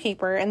designer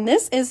paper, and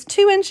this is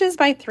 2 inches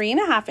by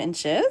 3.5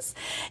 inches.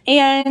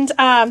 And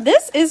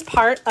this is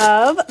part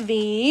of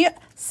the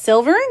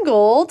silver and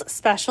gold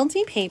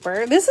specialty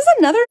paper. This is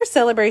another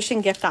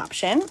Sale-a-Bration gift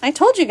option. I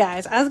told you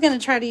guys I was going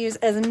to try to use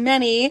as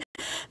many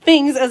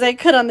things as I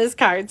could on this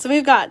card. So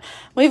we've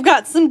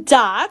got some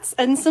dots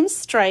and some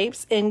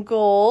stripes in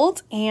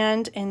gold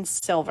and in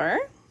silver.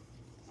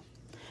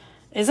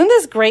 Isn't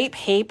this great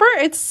paper?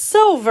 It's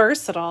so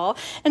versatile.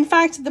 In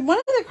fact, one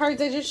of the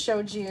cards I just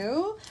showed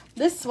you,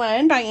 this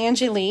one by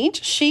Angie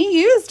Leach, she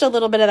used a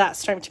little bit of that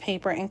striped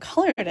paper and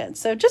colored it.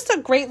 So just a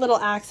great little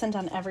accent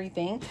on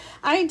everything.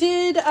 I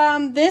did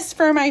this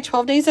for my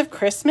 12 Days of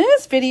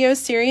Christmas video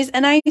series,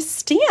 and I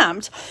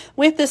stamped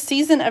with the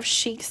Season of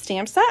Chic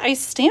stamp set. I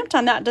stamped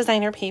on that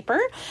designer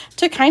paper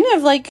to kind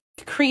of like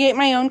create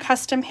my own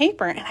custom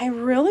paper, and I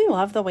really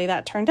love the way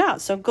that turned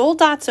out. So gold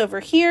dots over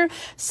here,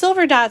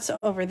 silver dots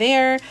over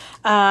there.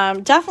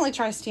 Definitely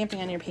try stamping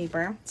on your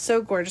paper.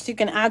 So gorgeous. You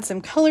can add some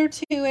color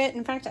to it.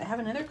 In fact, I have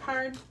another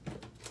card.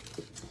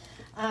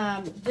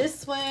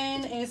 This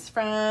one is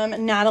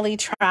from Natalie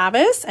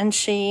Travis, and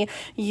she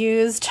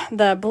used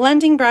the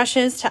blending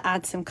brushes to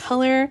add some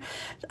color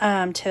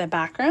to the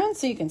background.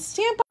 So you can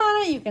stamp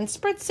on it, you can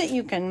spritz it,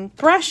 you can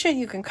brush it,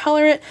 you can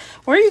color it,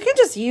 or you can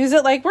just use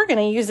it like we're going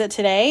to use it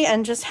today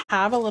and just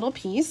have a little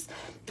piece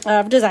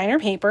of designer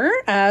paper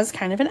as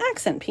kind of an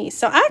accent piece.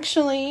 So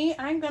actually,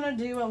 I'm going to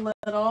do a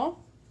little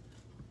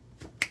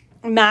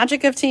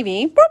magic of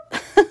TV.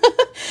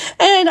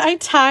 And I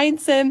tied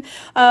some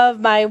of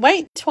my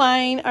white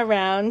twine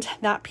around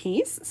that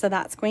piece. So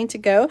that's going to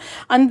go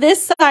on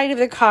this side of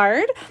the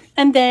card.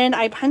 And then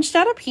I punched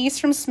out a piece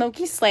from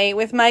Smoky Slate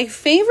with my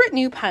favorite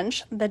new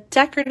punch, the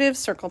decorative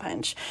circle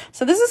punch.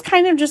 So this is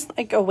kind of just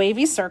like a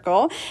wavy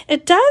circle.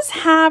 It does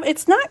have,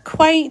 it's not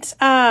quite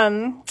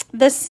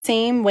the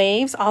same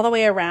waves all the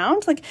way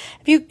around. Like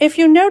if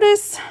you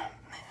notice,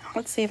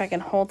 let's see if I can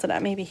hold it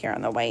up maybe here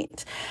on the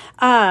white.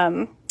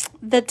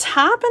 The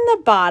top and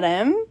the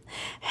bottom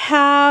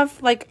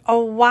have like a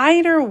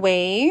wider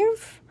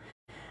wave.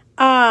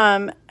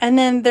 And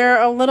then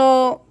they're a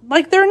little,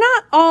 like they're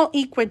not all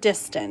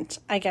equidistant,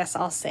 I guess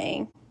I'll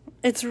say.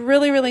 It's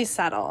really, really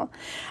subtle.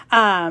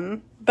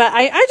 But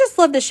I just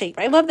love the shape.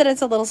 I love that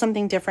it's a little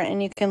something different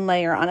and you can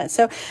layer on it.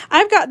 So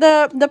I've got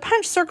the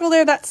punch circle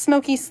there, that's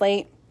Smoky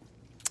Slate.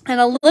 And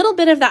a little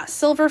bit of that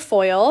silver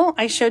foil.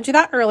 I showed you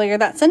that earlier.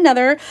 That's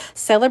another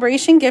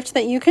Sale-a-Bration gift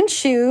that you can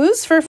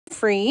choose for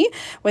free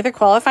with a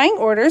qualifying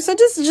order. So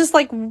just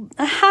like a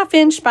 1/2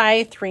 inch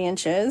by 3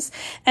 inches.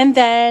 And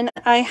then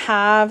I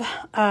have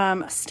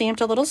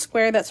stamped a little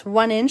square that's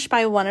 1 inch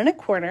by 1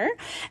 1/4.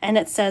 And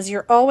it says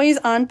you're always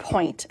on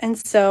point. And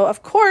so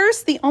of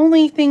course, the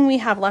only thing we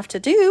have left to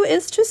do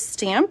is to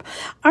stamp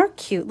our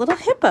cute little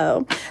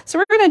hippo. So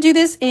we're going to do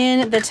this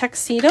in the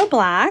Tuxedo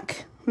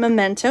Black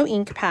Memento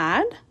ink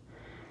pad,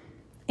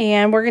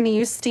 and we're going to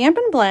use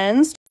Stampin'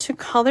 Blends to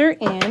color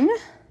in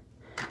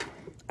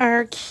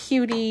our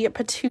cutie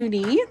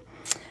patootie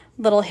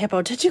little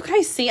hippo. Did you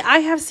guys see? I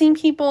have seen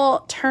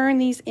people turn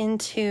these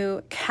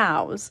into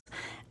cows,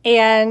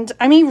 and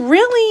I mean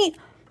really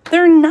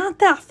they're not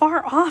that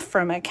far off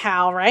from a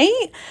cow,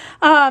 right?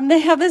 They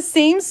have the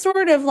same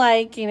sort of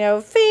like, you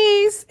know,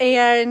 face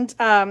and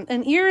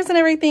ears and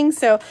everything,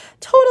 so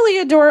totally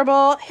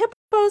adorable.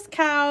 Hippos,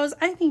 cows,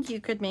 I think you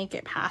could make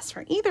it pass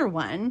for either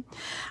one.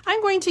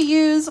 I'm going to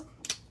use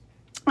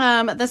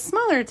the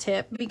smaller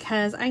tip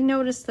because I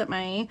noticed that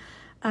my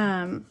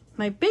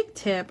my big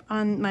tip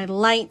on my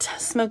light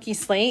Smoky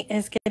Slate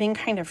is getting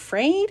kind of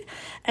frayed,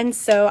 and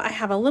so I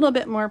have a little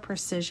bit more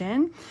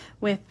precision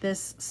with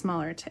this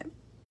smaller tip.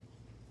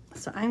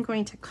 So I'm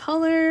going to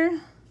color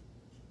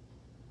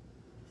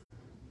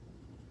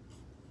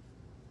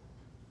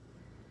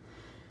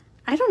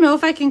I don't know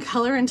if I can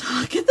color and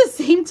talk at the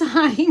same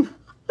time.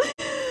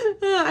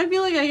 I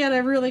feel like I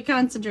gotta really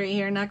concentrate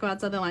here and not go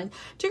outside the line.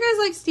 Do you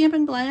guys like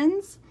Stampin'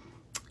 Blends?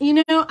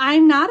 You know,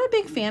 I'm not a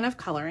big fan of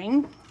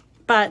coloring,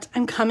 but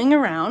I'm coming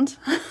around.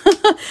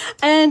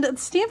 And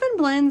Stampin'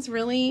 Blends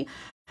really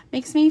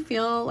makes me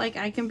feel like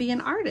I can be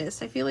an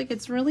artist. I feel like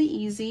it's really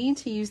easy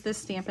to use the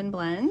Stampin'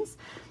 Blends.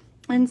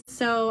 And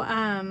so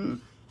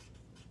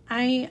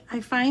I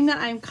find that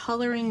I'm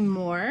coloring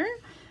more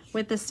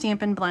with the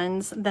Stampin'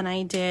 Blends than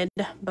I did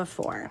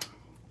before.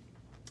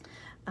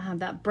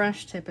 That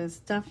brush tip is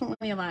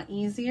definitely a lot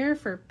easier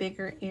for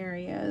bigger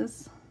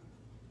areas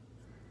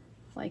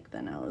like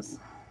the nose.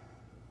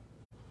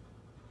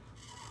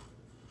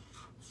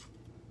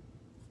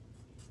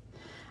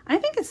 I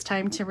think it's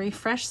time to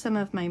refresh some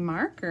of my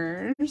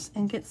markers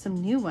and get some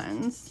new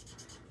ones.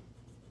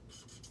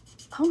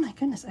 Oh my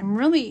goodness, I'm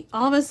really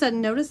all of a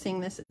sudden noticing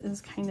this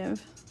is kind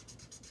of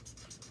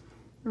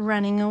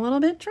running a little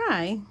bit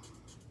dry.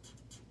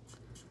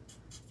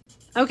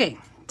 Okay,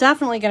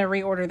 definitely going to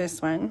reorder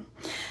this one.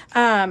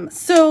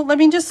 So let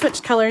me just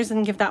switch colors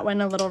and give that one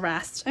a little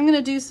rest. I'm going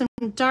to do some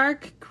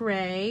dark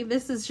gray.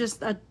 This is just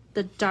the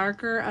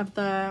darker of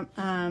the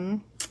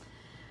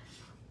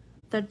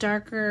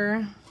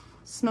darker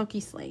smoky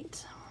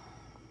slate.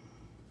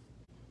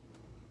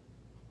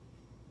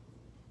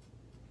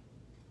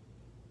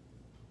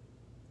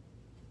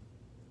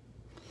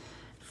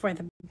 For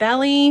the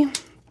belly,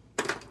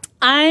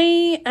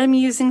 I am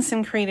using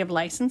some creative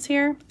license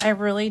here. I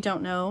really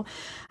don't know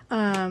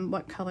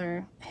what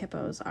color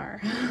hippos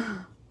are.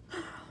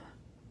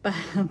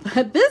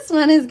 But this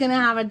one is going to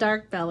have a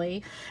dark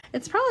belly.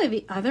 It's probably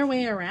the other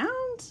way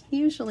around.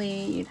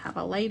 Usually you'd have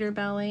a lighter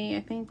belly,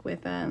 I think,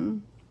 with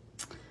a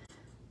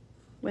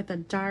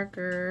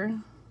darker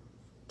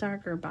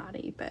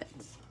body, but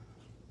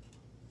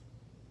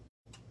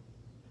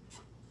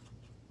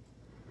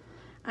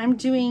I'm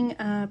doing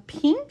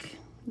pink.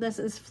 This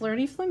is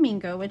Flirty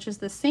Flamingo, which is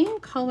the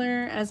same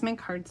color as my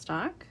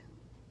cardstock.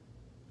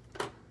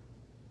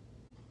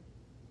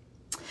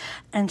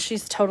 And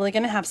she's totally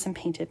going to have some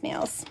painted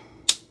nails.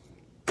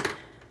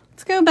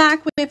 Let's go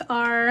back with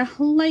our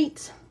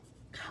light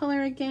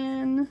color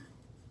again.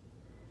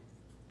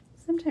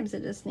 Sometimes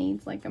it just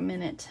needs like a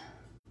minute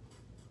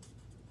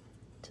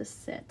to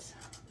sit.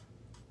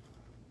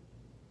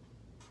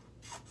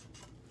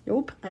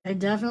 Nope, I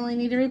definitely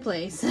need to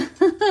replace.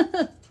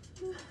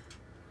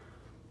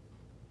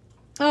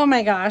 Oh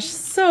my gosh,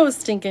 so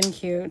stinking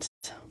cute.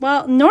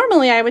 Well,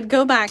 normally I would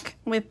go back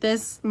with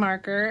this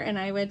marker and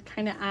I would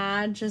kind of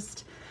add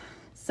just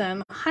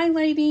some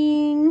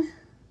highlighting.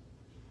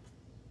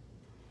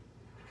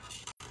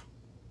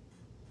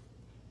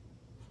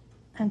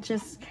 And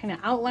just kind of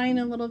outline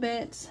a little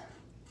bit.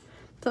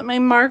 But my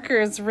marker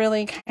is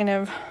really kind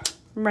of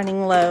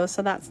running low,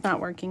 so that's not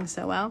working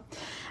so well.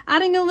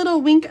 Adding a little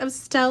wink of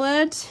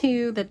Stella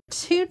to the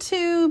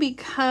tutu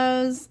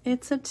because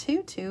it's a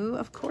tutu.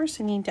 Of course,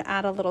 you need to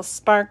add a little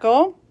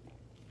sparkle.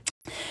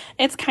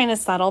 It's kind of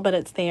subtle, but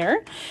it's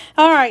there.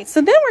 All right,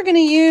 so then we're going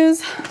to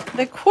use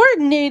the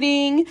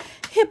coordinating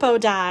hippo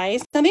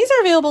dies. Now these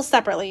are available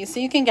separately, so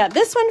you can get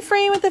this one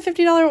free with a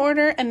 $50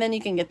 order, and then you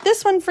can get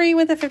this one free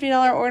with a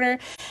 $50 order,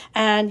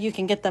 and you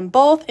can get them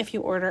both if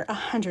you order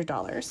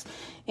 $100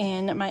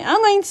 in my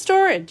online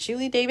store at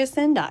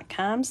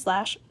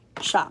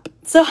juliedavison.com/shop.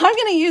 So I'm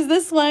going to use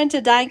this one to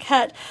die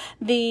cut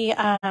the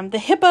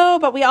hippo,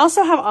 but we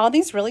also have all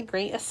these really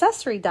great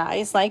accessory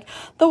dies like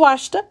the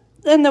washed up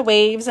and the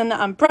waves and the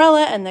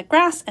umbrella and the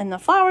grass and the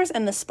flowers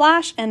and the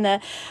splash and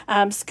the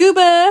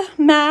scuba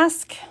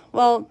mask.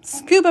 Well,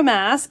 scuba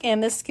mask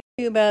and the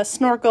scuba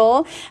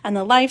snorkel and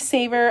the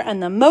lifesaver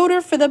and the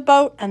motor for the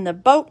boat and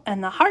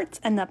the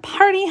hearts and the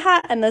party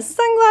hat and the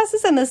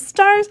sunglasses and the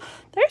stars.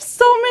 There's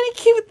so many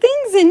cute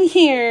things in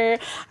here.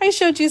 I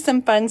showed you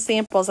some fun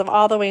samples of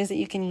all the ways that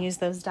you can use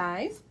those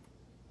dies.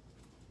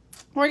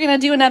 We're going to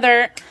do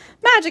another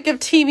magic of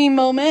TV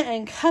moment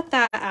and cut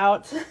that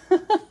out.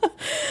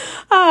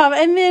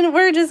 And then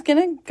we're just going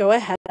to go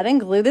ahead and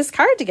glue this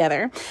card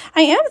together.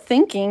 I am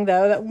thinking,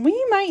 though, that we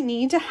might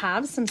need to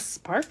have some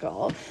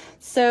sparkle.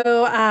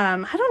 So,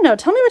 I don't know.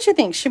 Tell me what you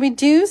think. Should we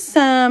do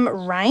some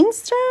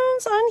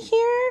rhinestones on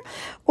here?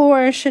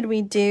 Or should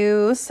we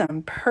do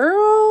some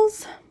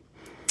pearls?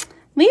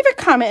 Leave a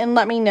comment and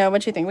let me know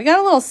what you think. We got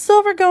a little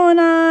silver going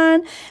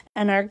on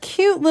and our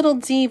cute little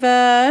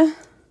diva.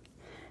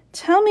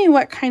 Tell me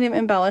what kind of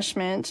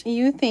embellishment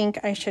you think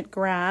I should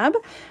grab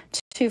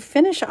to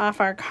finish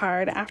off our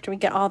card after we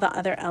get all the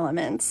other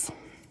elements.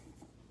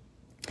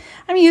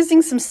 I'm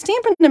using some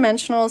Stampin'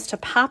 Dimensionals to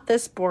pop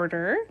this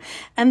border,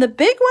 and the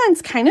big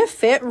ones kind of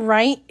fit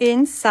right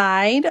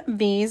inside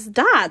these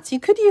dots.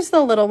 You could use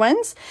the little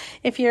ones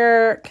if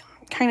you're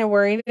kind of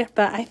worried,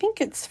 but I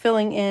think it's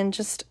filling in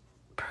just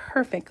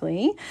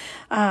perfectly.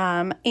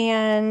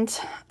 And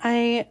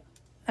I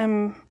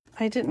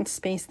didn't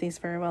space these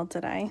very well,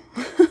 did I?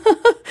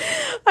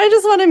 I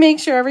just want to make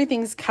sure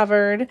everything's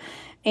covered,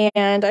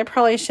 and I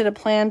probably should have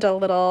planned a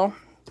little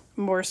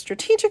more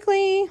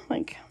strategically,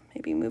 like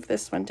maybe move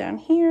this one down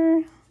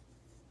here.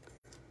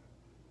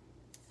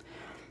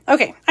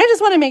 Okay, I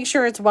just want to make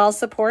sure it's well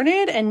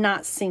supported and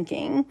not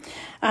sinking.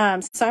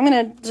 So I'm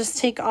going to just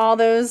take all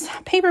those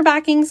paper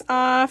backings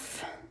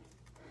off.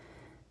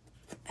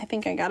 I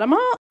think I got them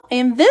all.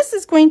 And this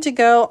is going to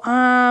go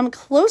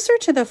closer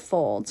to the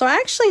fold. So I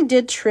actually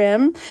did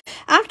trim.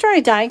 After I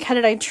die cut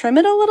it, I trim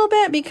it a little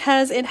bit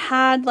because it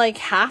had like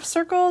half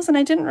circles and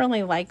I didn't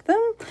really like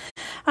them.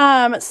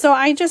 So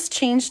I just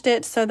changed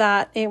it so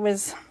that it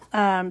was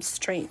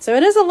straight. So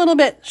it is a little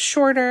bit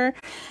shorter,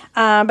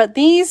 but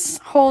these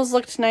holes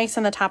looked nice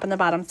on the top and the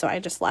bottom, so I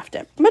just left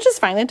it, which is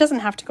fine. It doesn't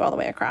have to go all the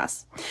way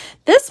across.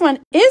 This one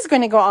is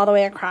going to go all the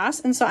way across,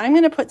 and so I'm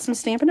going to put some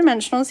Stampin'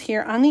 Dimensionals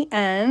here on the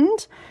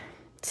end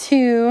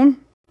to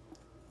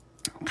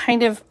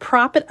kind of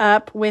prop it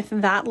up with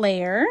that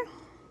layer.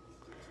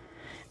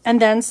 And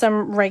then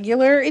some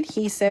regular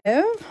adhesive.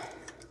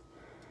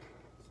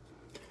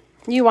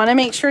 You want to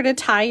make sure to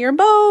tie your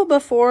bow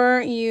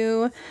before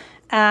you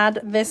add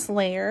this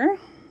layer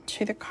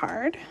to the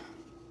card.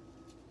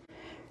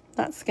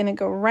 That's going to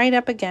go right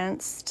up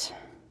against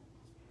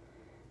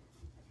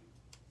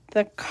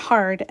the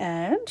card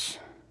edge.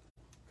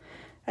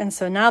 And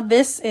so now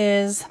this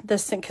is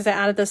this, because I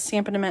added those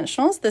Stampin'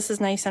 Dimensionals, this is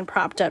nice and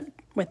propped up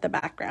with the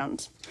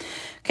background.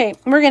 Okay,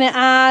 we're going to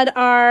add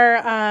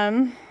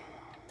our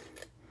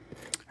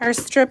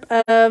strip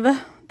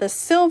of the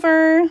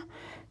silver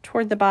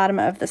toward the bottom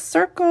of the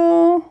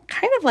circle,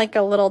 kind of like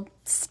a little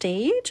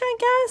stage, I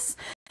guess,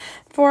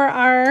 for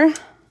our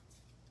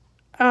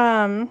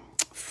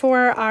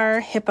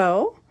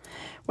hippo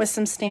with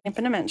some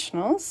Stampin'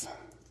 Dimensionals.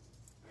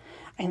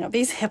 I know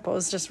these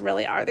hippos just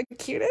really are the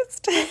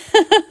cutest.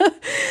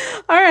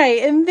 All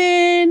right, and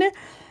then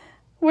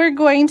we're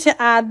going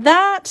to add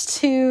that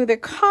to the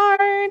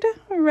card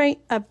right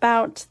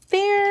about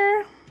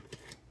there.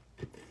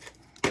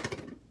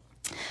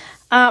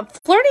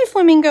 Flirty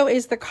Flamingo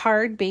is the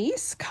card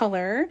base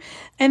color.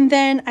 And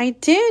then I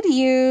did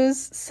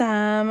use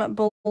some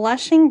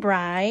Blushing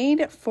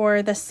Bride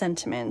for the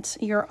sentiment.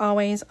 You're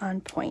always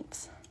on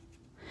point.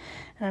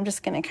 And I'm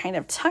just going to kind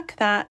of tuck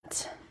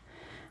that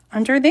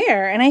under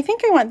there. And I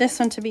think I want this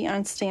one to be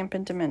on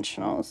Stampin'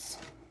 Dimensionals.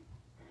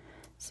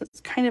 So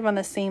it's kind of on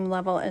the same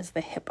level as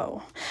the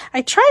hippo.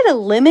 I try to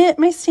limit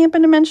my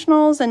Stampin'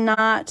 Dimensionals and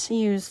not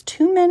use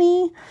too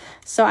many.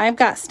 So I've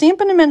got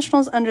Stampin'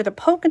 Dimensionals under the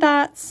polka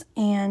dots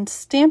and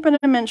Stampin'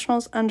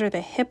 Dimensionals under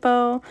the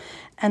hippo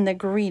and the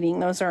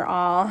greeting. Those are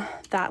all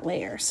that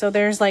layer. So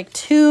there's like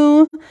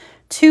two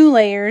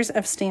layers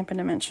of Stampin'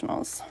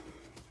 Dimensionals.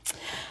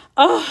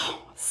 Oh,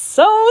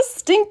 so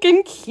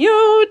stinking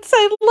cute.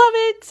 I love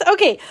it.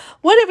 Okay,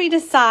 what did we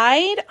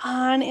decide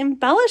on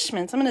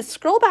embellishments? I'm going to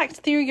scroll back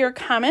through your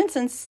comments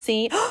and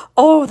see.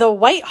 Oh, the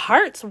white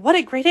hearts. What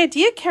a great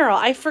idea, Carol.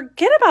 I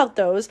forget about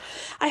those.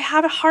 I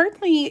have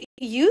hardly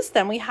used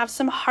them. We have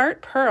some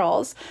heart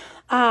pearls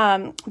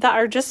that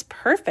are just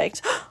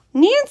perfect.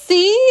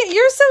 Nancy,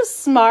 you're so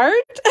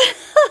smart.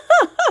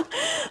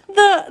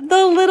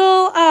 the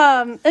little,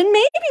 and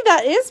maybe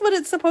that is what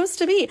it's supposed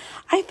to be.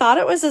 I thought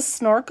it was a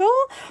snorkel,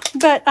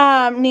 but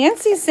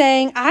Nancy's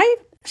saying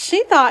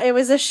she thought it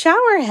was a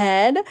shower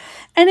head,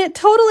 and it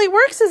totally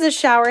works as a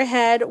shower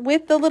head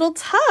with the little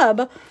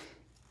tub.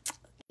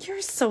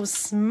 You're so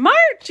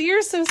smart.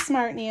 You're so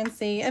smart,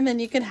 Nancy. And then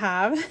you can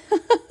have,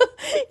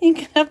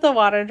 the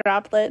water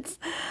droplets.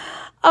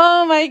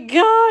 Oh my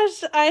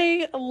gosh,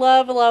 I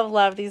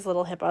love these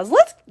little hippos.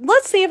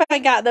 Let's see if I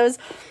got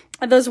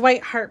those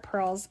white heart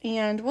pearls,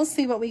 and we'll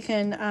see what we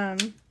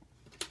can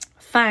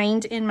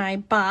find in my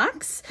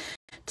box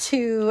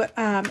to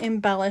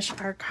embellish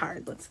our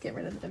card. Let's get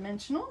rid of the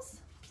dimensionals.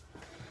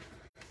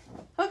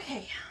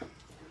 Okay.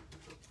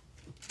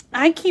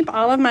 I keep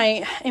all of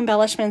my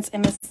embellishments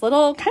in this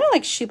little kind of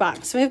like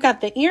shoebox. So we've got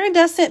the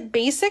iridescent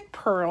basic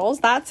pearls.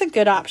 That's a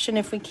good option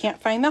if we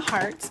can't find the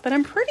hearts, but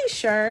I'm pretty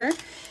sure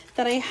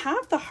that I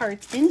have the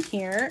hearts in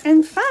here.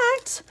 In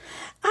fact,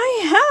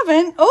 I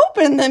haven't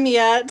opened them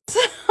yet.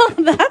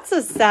 That's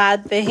a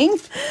sad thing.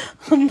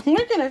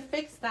 We're gonna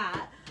fix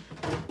that.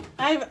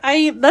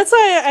 That's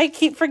why I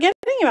keep forgetting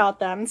about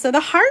them. So the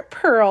heart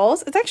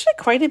pearls, it's actually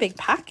quite a big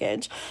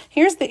package.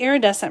 Here's the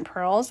iridescent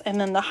pearls,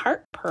 and then the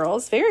heart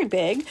pearls, very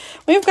big.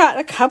 We've got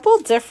a couple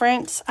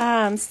different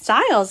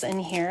styles in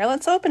here.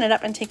 Let's open it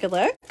up and take a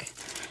look.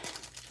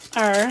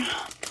 Our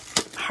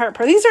heart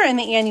pearl. These are in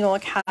the annual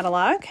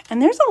catalog,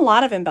 and there's a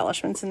lot of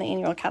embellishments in the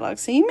annual catalog,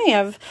 so you may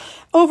have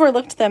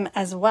overlooked them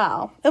as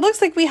well. It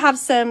looks like we have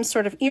some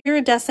sort of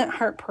iridescent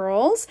heart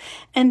pearls,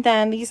 and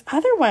then these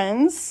other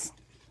ones,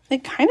 they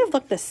kind of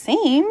look the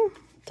same,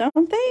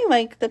 don't they?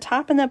 Like the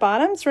top and the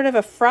bottom, sort of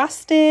a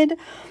frosted.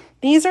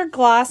 These are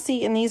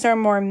glossy and these are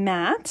more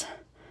matte.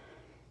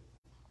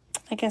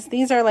 I guess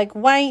these are like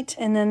white,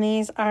 and then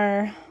these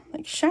are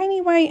like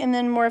shiny white and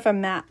then more of a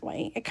matte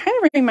white. It kind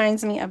of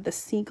reminds me of the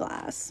sea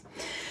glass.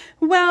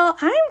 Well,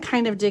 I'm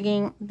kind of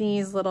digging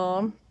these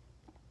little,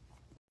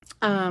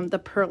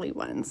 the pearly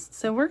ones.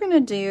 So we're going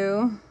to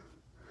do,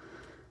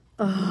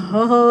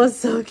 oh,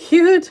 so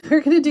cute.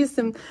 We're going to do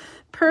some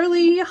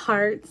pearly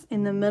hearts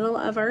in the middle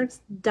of our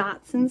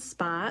dots and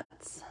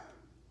spots.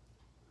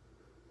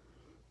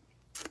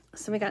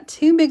 So we got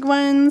two big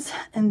ones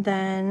and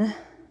then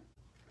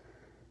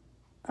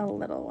a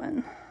little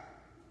one.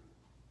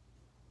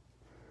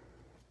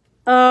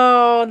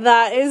 Oh,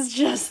 that is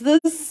just the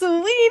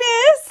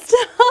sweetest.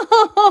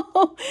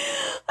 Oh,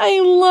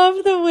 I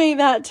love the way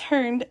that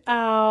turned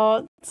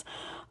out.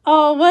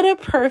 Oh, what a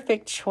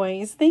perfect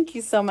choice. Thank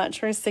you so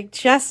much for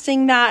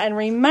suggesting that and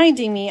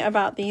reminding me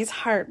about these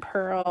heart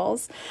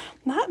pearls.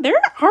 There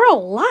are a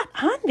lot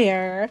on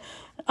there.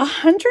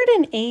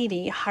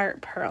 180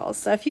 heart pearls.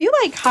 So if you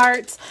like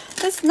hearts,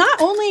 that's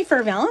not only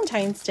for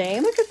Valentine's Day.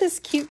 Look at this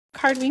cute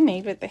card we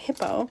made with the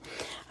hippo.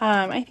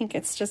 I think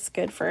it's just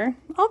good for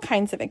all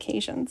kinds of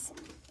occasions.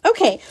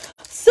 Okay,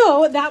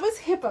 so that was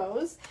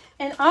Hippos.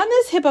 And on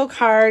this Hippo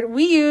card,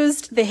 we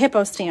used the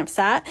Hippo stamp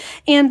set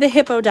and the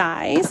Hippo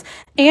dies.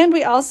 And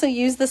we also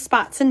used the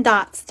Spots and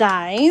Dots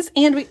dies.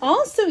 And we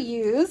also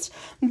used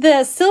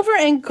the silver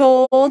and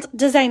gold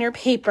designer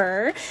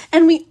paper.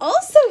 And we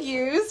also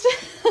used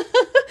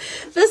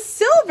the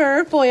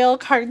silver foil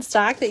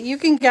cardstock that you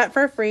can get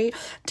for free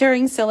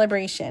during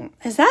Sale-a-Bration.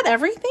 Is that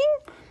everything?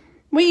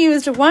 We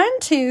used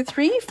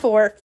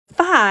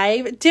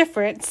 5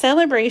 different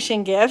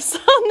Sale-a-Bration gifts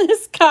on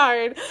this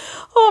card.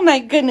 Oh my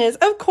goodness.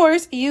 Of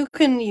course, you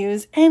can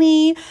use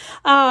anything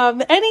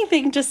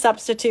to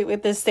substitute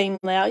with this same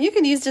layout. You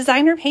could use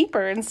designer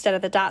paper instead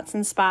of the dots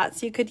and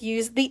spots. You could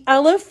use the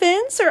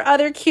elephants or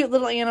other cute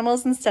little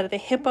animals instead of the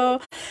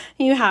hippo.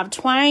 You have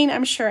twine,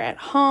 I'm sure, at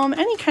home,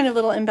 any kind of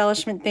little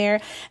embellishment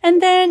there.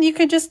 And then you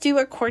could just do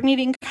a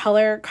coordinating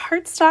color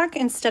cardstock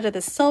instead of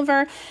the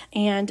silver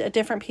and a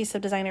different piece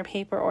of designer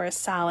paper or a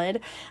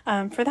solid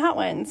for that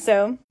one.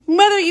 So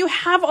whether you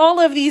have all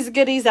of these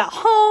goodies at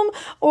home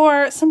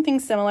or something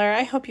similar,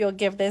 I hope you'll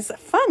give this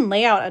fun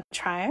layout a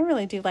try. I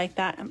really do like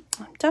that. I'm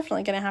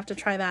definitely going to have to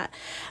try that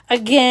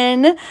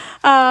again.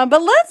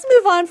 But let's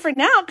move on for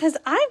now because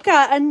I've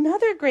got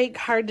another great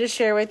card to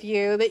share with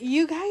you that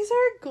you guys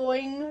are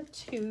going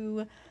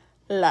to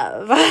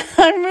love.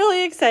 I'm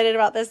really excited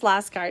about this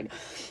last card.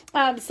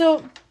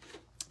 So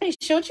I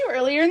showed you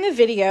earlier in the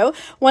video,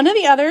 one of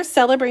the other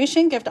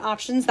Sale-a-Bration gift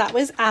options that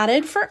was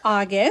added for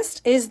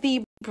August is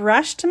the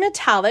brushed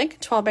metallic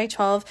 12 by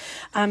 12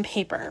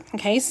 paper.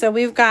 Okay, so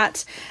we've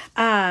got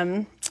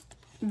the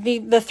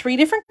 3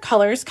 different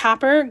colors,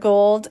 copper,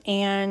 gold,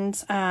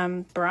 and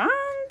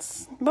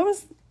bronze.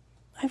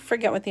 I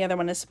forget what the other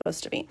one is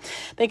supposed to be.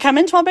 They come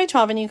in 12 by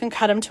 12 and you can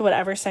cut them to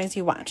whatever size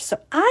you want. So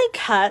I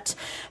cut,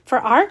 for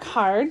our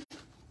card,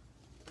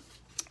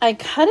 I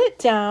cut it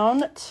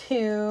down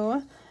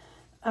to...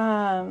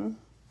 oh,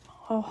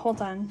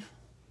 hold on.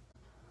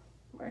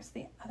 Where's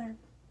the other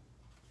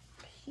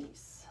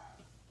piece?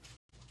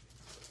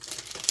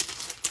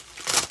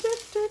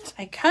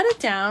 I cut it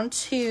down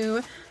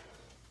to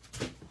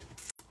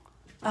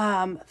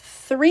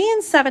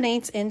 3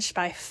 7/8 inch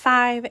by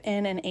 5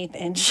 1/8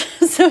 inch.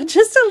 So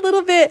just a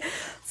little bit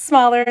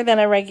smaller than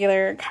a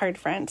regular card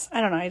front.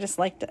 I don't know. I just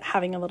liked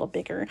having a little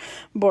bigger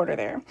border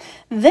there.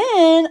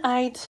 Then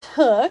I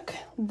took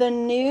the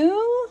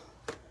new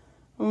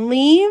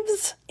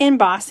Leaves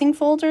embossing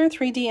folder,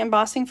 3D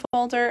embossing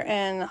folder,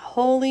 and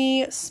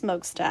holy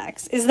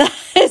smokestacks. Is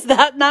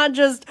that not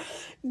just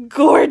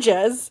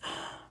gorgeous?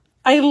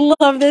 I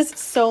love this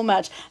so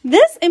much.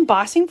 This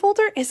embossing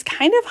folder is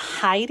kind of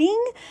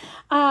hiding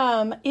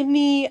in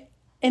the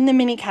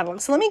mini catalog.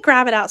 So let me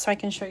grab it out so I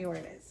can show you where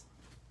it is.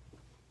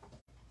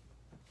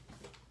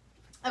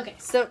 Okay,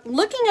 so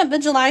looking at the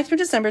July through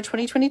December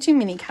 2022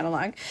 mini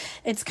catalog,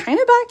 it's kind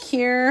of back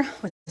here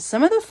with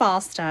some of the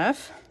fall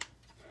stuff.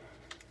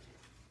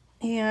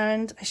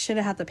 And I should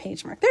have had the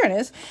page mark. There it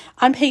is.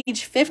 On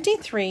page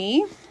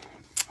 53,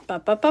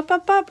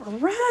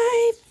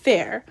 right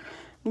there.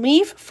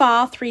 Leaf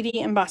Fall 3D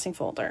embossing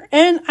folder.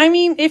 And I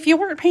mean, if you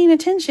weren't paying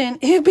attention,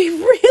 it'd be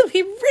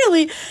really,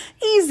 really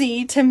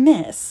easy to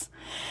miss.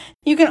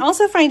 You can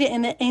also find it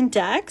in the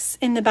index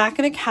in the back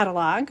of the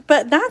catalog,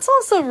 but that's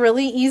also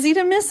really easy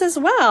to miss as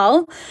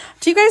well.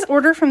 Do you guys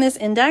order from this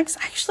index?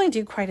 I actually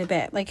do quite a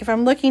bit. Like if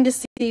I'm looking to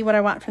see what I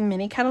want from the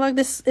mini catalog,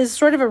 this is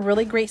sort of a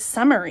really great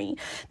summary,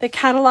 the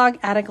catalog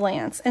at a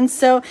glance. And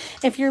so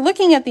if you're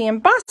looking at the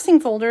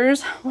embossing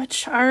folders,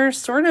 which are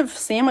sort of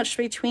sandwiched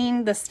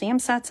between the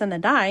stamp sets and the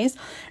dies,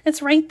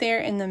 it's right there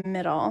in the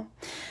middle.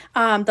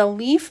 The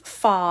Leaf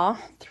Fall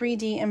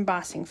 3D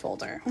embossing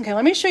folder. Okay,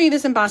 let me show you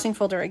this embossing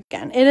folder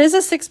again. It is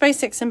a 6 by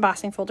 6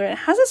 embossing folder. It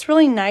has this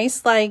really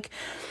nice,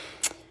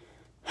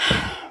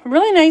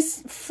 really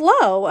nice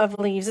flow of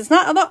leaves. It's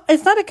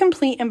not a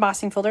complete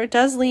embossing folder. It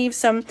does leave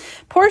some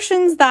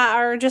portions that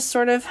are just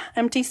sort of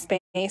empty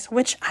space,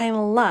 which I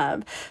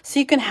love. So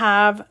you can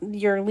have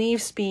your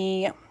leaves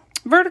be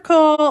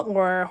vertical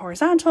or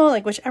horizontal,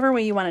 like whichever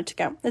way you want it to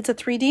go. It's a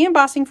 3D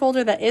embossing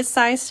folder that is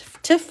sized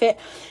to fit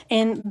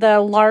in the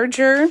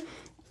larger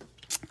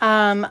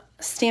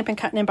Stampin'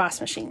 Cut and Emboss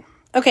machine.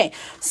 Okay,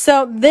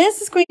 so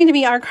this is going to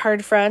be our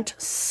card front.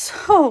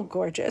 So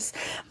gorgeous.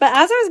 But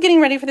as I was getting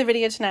ready for the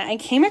video tonight, I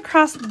came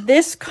across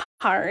this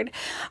card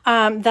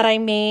that I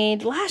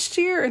made last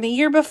year or the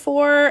year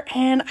before,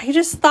 and I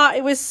just thought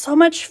it was so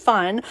much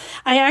fun.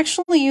 I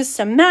actually used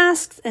some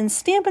masks and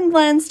Stampin'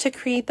 blends to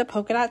create the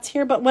polka dots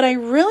here, but what I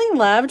really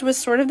loved was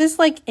sort of this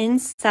like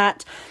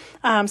inset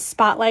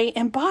spotlight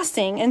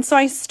embossing. And so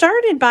I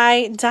started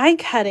by die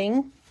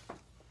cutting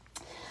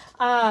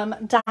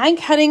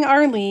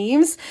our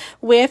leaves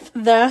with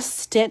the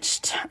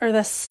stitched or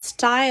the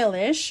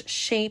stylish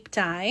shape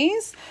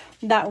dies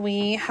that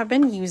we have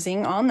been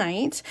using all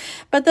night.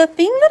 But the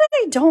thing that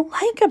I don't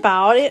like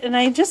about it, and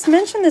I just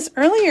mentioned this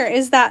earlier,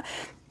 is that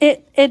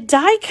it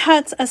die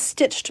cuts a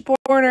stitched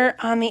border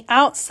on the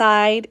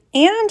outside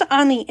and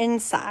on the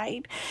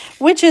inside,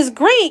 which is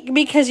great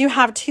because you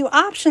have two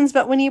options.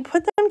 But when you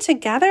put them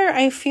together,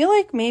 I feel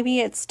like maybe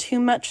it's too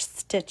much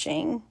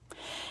stitching.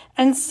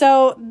 And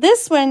so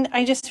this one,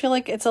 I just feel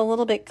like it's a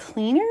little bit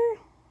cleaner.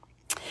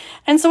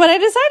 And so what I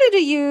decided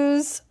to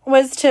use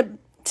was to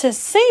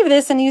save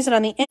this and use it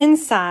on the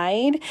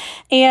inside,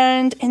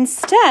 and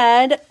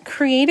instead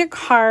create a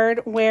card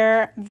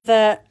where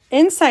the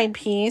inside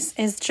piece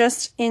is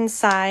just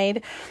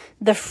inside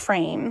the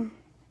frame.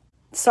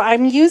 So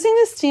I'm using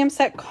this stamp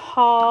set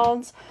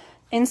called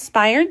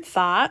Inspired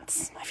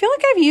Thoughts. I feel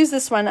like I've used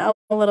this one a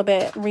little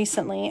bit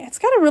recently. It's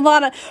got a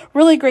lot of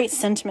really great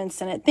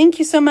sentiments in it. Thank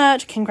you so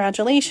much.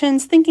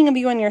 Congratulations. Thinking of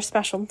you on your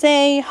special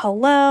day.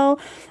 Hello.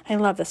 I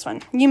love this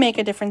one. You make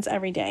a difference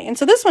every day. And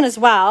so this one as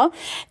well,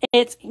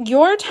 it's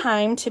your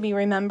time to be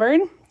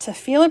remembered, to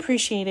feel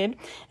appreciated,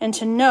 and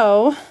to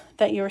know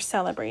that you're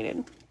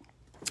celebrated.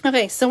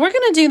 Okay, so we're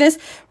going to do this.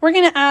 We're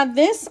going to add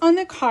this on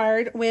the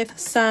card with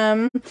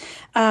some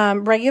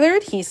regular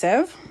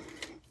adhesive.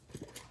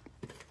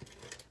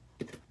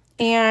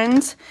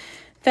 And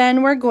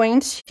then we're going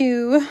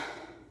to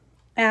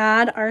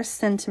add our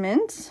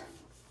sentiment.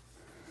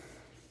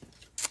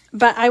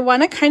 But I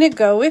want to kind of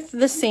go with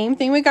the same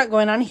thing we got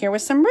going on here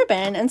with some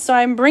ribbon. And so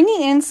I'm bringing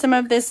in some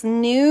of this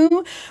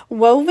new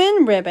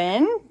woven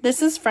ribbon.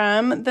 This is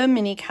from the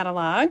mini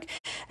catalog.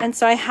 And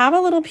so I have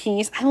a little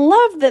piece. I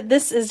love that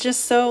this is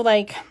just so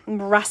like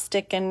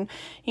rustic and,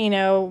 you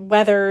know,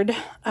 weathered,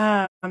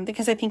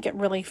 because I think it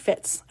really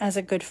fits as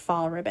a good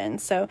fall ribbon.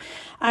 So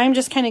I'm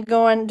just kind of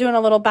doing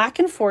a little back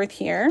and forth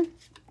here.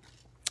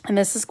 And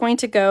this is going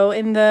to go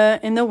in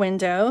the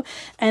window,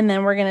 and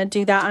then we're going to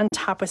do that on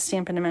top with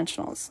Stampin'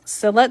 Dimensionals.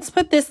 So let's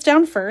put this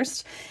down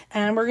first,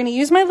 and we're going to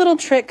use my little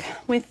trick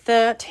with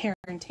the tear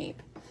and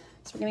tape.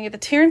 So we're going to get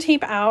the tear and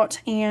tape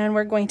out, and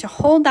we're going to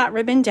hold that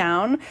ribbon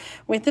down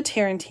with the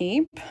tear and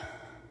tape. I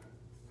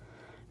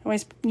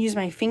always use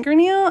my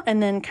fingernail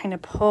and then kind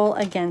of pull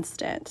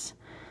against it.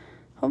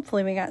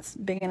 Hopefully we got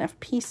big enough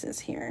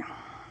pieces here.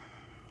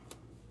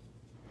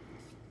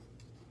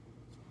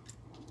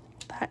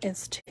 That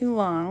is too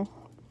long.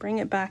 Bring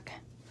it back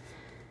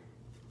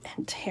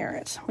and tear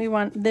it. We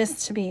want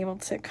this to be able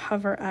to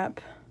cover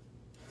up.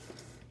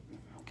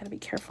 Gotta be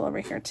careful over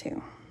here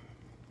too.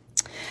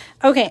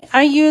 Okay,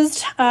 I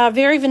used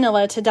Very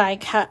Vanilla to die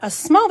cut a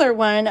smaller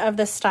one of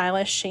the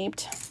stylish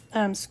shaped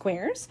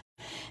squares.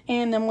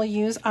 And then we'll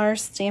use our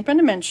Stampin'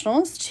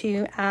 Dimensionals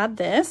to add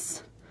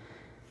this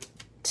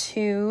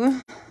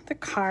to the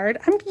card.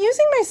 I'm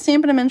using my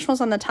Stampin' Dimensionals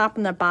on the top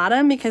and the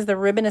bottom because the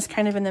ribbon is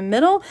kind of in the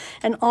middle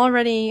and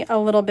already a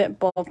little bit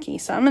bulky.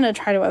 So I'm going to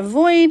try to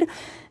avoid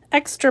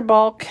extra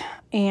bulk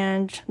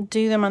and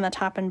do them on the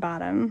top and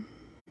bottom.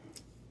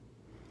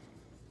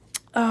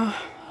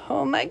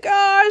 Oh my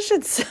gosh,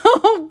 it's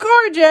so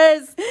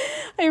gorgeous.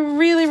 I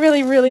really,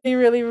 really, really,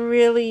 really,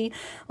 really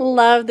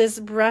love this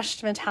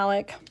brushed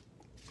metallic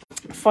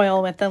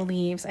foil with the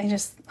leaves.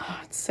 It's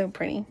so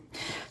pretty.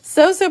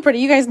 So pretty.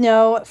 You guys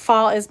know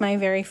fall is my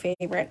very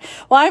favorite.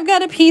 Well, I've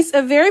got a piece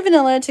of Very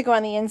Vanilla to go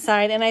on the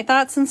inside, and I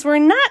thought since we're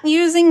not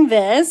using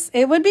this,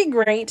 it would be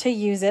great to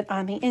use it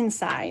on the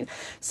inside.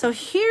 So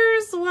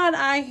here's what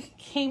I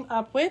came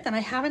up with, and I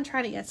haven't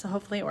tried it yet, so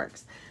hopefully it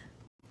works.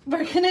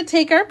 We're going to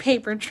take our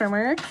paper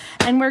trimmer,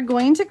 and we're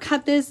going to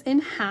cut this in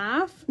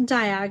half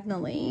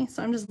diagonally.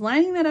 So I'm just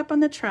lining that up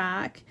on the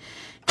track,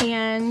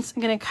 and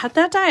I'm going to cut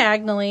that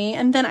diagonally.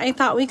 And then I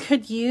thought we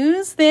could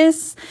use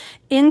this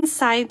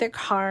inside the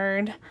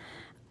card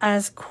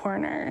as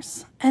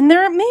corners. And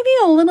they're maybe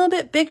a little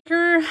bit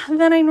bigger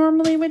than I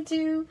normally would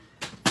do.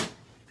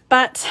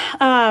 But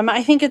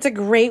I think it's a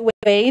great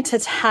way to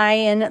tie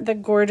in the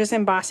gorgeous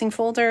embossing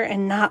folder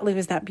and not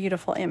lose that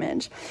beautiful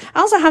image.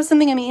 I also have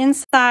something on the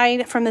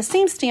inside from the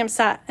same stamp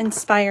set,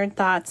 Inspired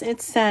Thoughts.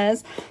 It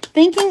says,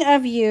 thinking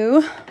of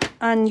you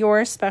on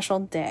your special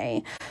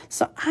day.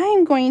 So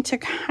I'm going to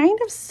kind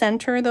of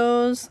center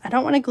those. I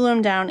don't want to glue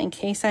them down in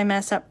case I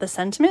mess up the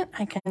sentiment.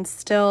 I can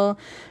still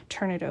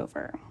turn it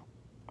over.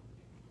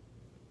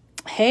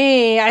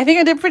 Hey, I think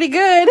I did pretty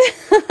good.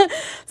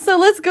 So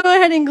let's go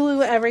ahead and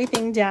glue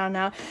everything down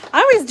now.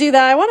 I always do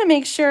that. I want to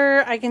make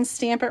sure I can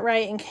stamp it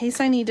right in case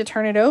I need to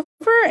turn it over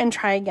and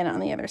try again on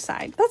the other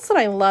side. That's what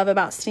I love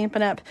about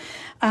Stampin' Up!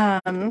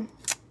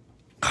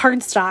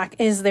 Cardstock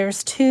is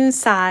there's two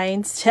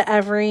sides to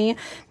every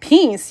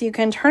piece. You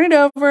can turn it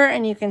over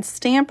and you can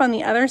stamp on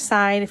the other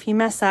side if you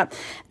mess up.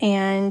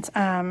 And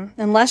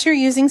unless you're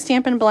using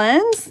Stampin'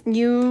 Blends,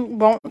 you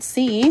won't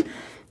see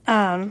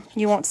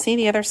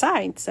the other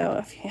side. So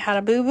if you had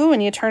a boo-boo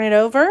and you turn it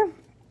over,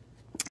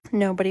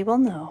 nobody will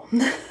know.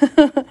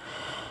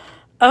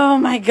 Oh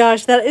my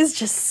gosh, that is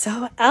just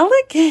so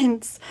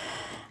elegant.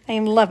 I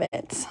love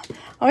it.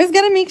 Always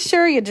got to make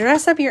sure you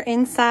dress up your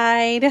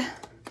inside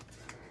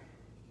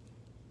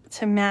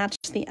to match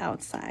the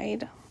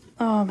outside.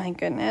 Oh my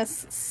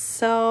goodness,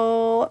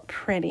 so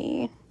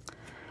pretty.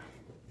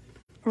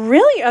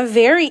 Really a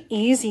very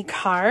easy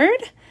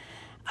card,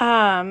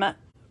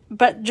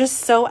 but just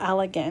so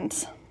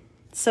elegant.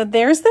 So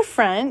there's the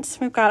front.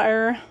 We've got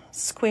our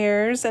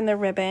squares and the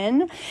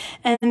ribbon,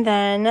 and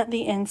then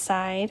the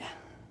inside.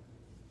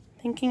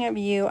 Thinking of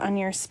you on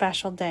your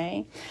special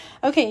day.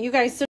 Okay, you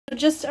guys, so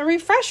just a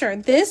refresher.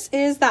 This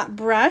is that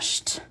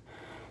brushed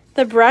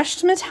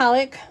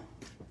metallic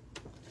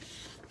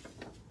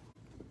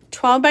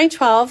 12 by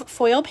 12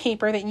 foil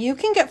paper that you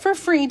can get for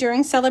free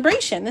during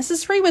Sale-a-Bration. This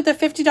is free with a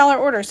 $50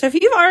 order. So if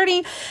you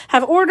already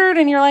have ordered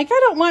and you're like, I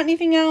don't want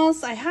anything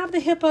else, I have the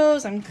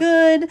hippos, I'm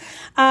good,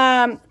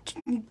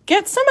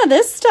 get some of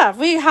this stuff.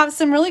 We have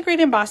some really great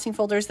embossing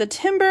folders, the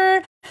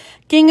timber,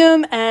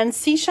 gingham, and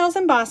seashells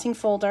embossing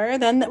folder.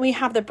 Then we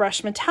have the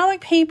brushed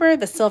metallic paper,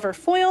 the silver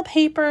foil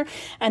paper,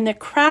 and the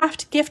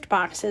craft gift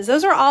boxes.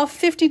 Those are all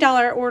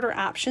 $50 order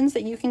options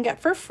that you can get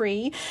for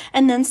free.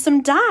 And then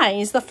some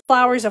dies, the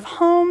flowers of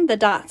home, the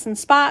dots and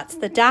spots,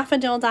 the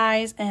daffodil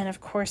dies, and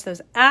of course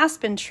those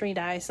aspen tree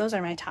dies. Those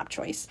are my top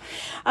choice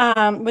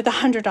with a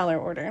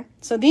 $100 order.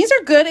 So these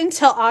are good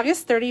until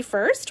August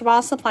 31st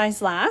while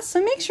supplies last.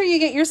 So make sure you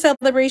get your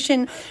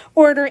Sale-a-Bration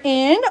order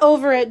in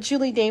over at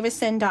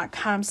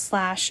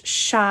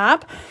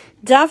juliedavison.com/shop.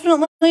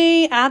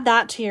 Definitely add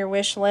that to your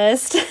wish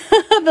list.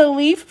 The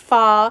Leaf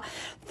Fall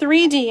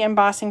 3D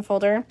embossing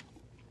folder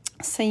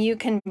so you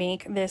can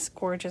make this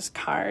gorgeous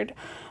card.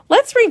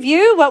 Let's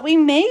review what we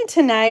made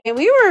tonight.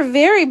 We were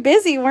very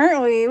busy,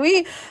 weren't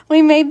we?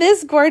 We made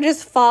this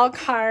gorgeous fall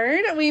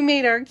card. We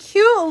made our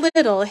cute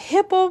little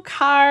hippo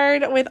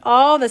card with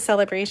all the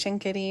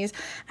Sale-a-Bration goodies.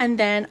 And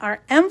then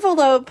our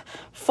envelope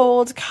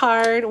fold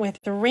card with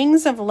the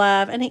rings of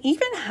love. And it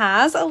even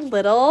has a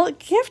little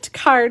gift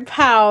card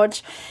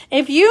pouch.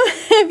 If you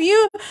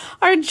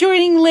are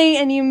joining late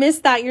and you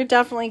missed that, you're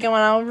definitely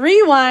going to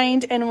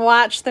rewind and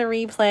watch the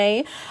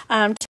replay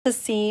to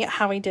see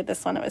how we did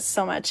this one. It was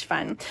so much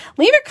fun.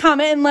 Leave a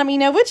comment and let me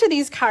know which of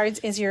these cards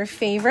is your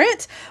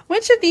favorite.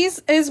 Which of these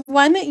is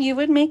one that you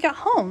would make at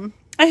home?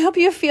 I hope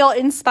you feel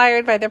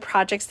inspired by the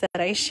projects that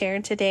I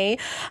shared today.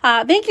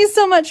 Thank you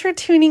so much for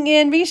tuning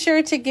in. Be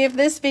sure to give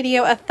this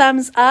video a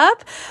thumbs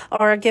up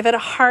or give it a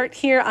heart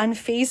here on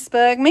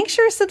Facebook. Make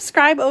sure to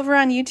subscribe over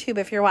on YouTube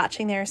if you're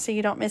watching there so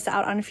you don't miss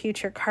out on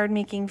future card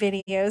making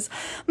videos.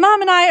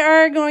 Mom and I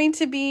are going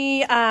to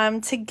be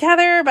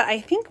together, but I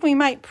think we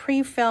might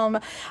pre-film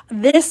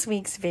this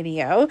week's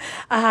video.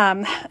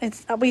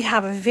 We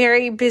have a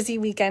very busy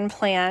weekend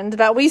planned,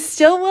 but we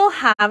still will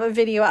have a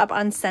video up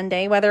on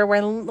Sunday, whether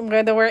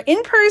we're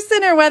in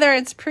person or whether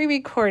it's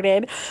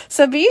pre-recorded.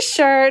 So be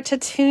sure to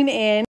tune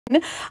in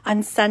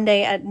on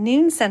Sunday at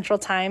noon Central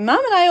Time.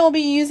 Mom and I will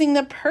be using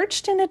the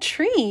Perched in a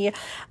Tree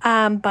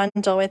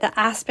bundle with the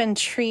aspen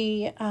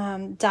tree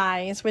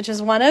dies, which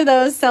is one of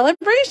those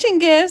Sale-a-Bration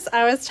gifts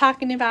I was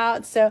talking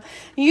about. So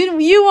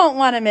you won't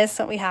want to miss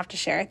what we have to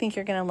share. I think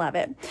you're going to love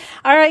it.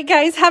 All right,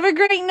 guys, have a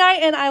great night,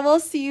 and I will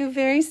see you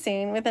very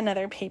soon with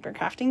another paper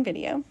crafting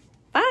video.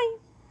 Bye.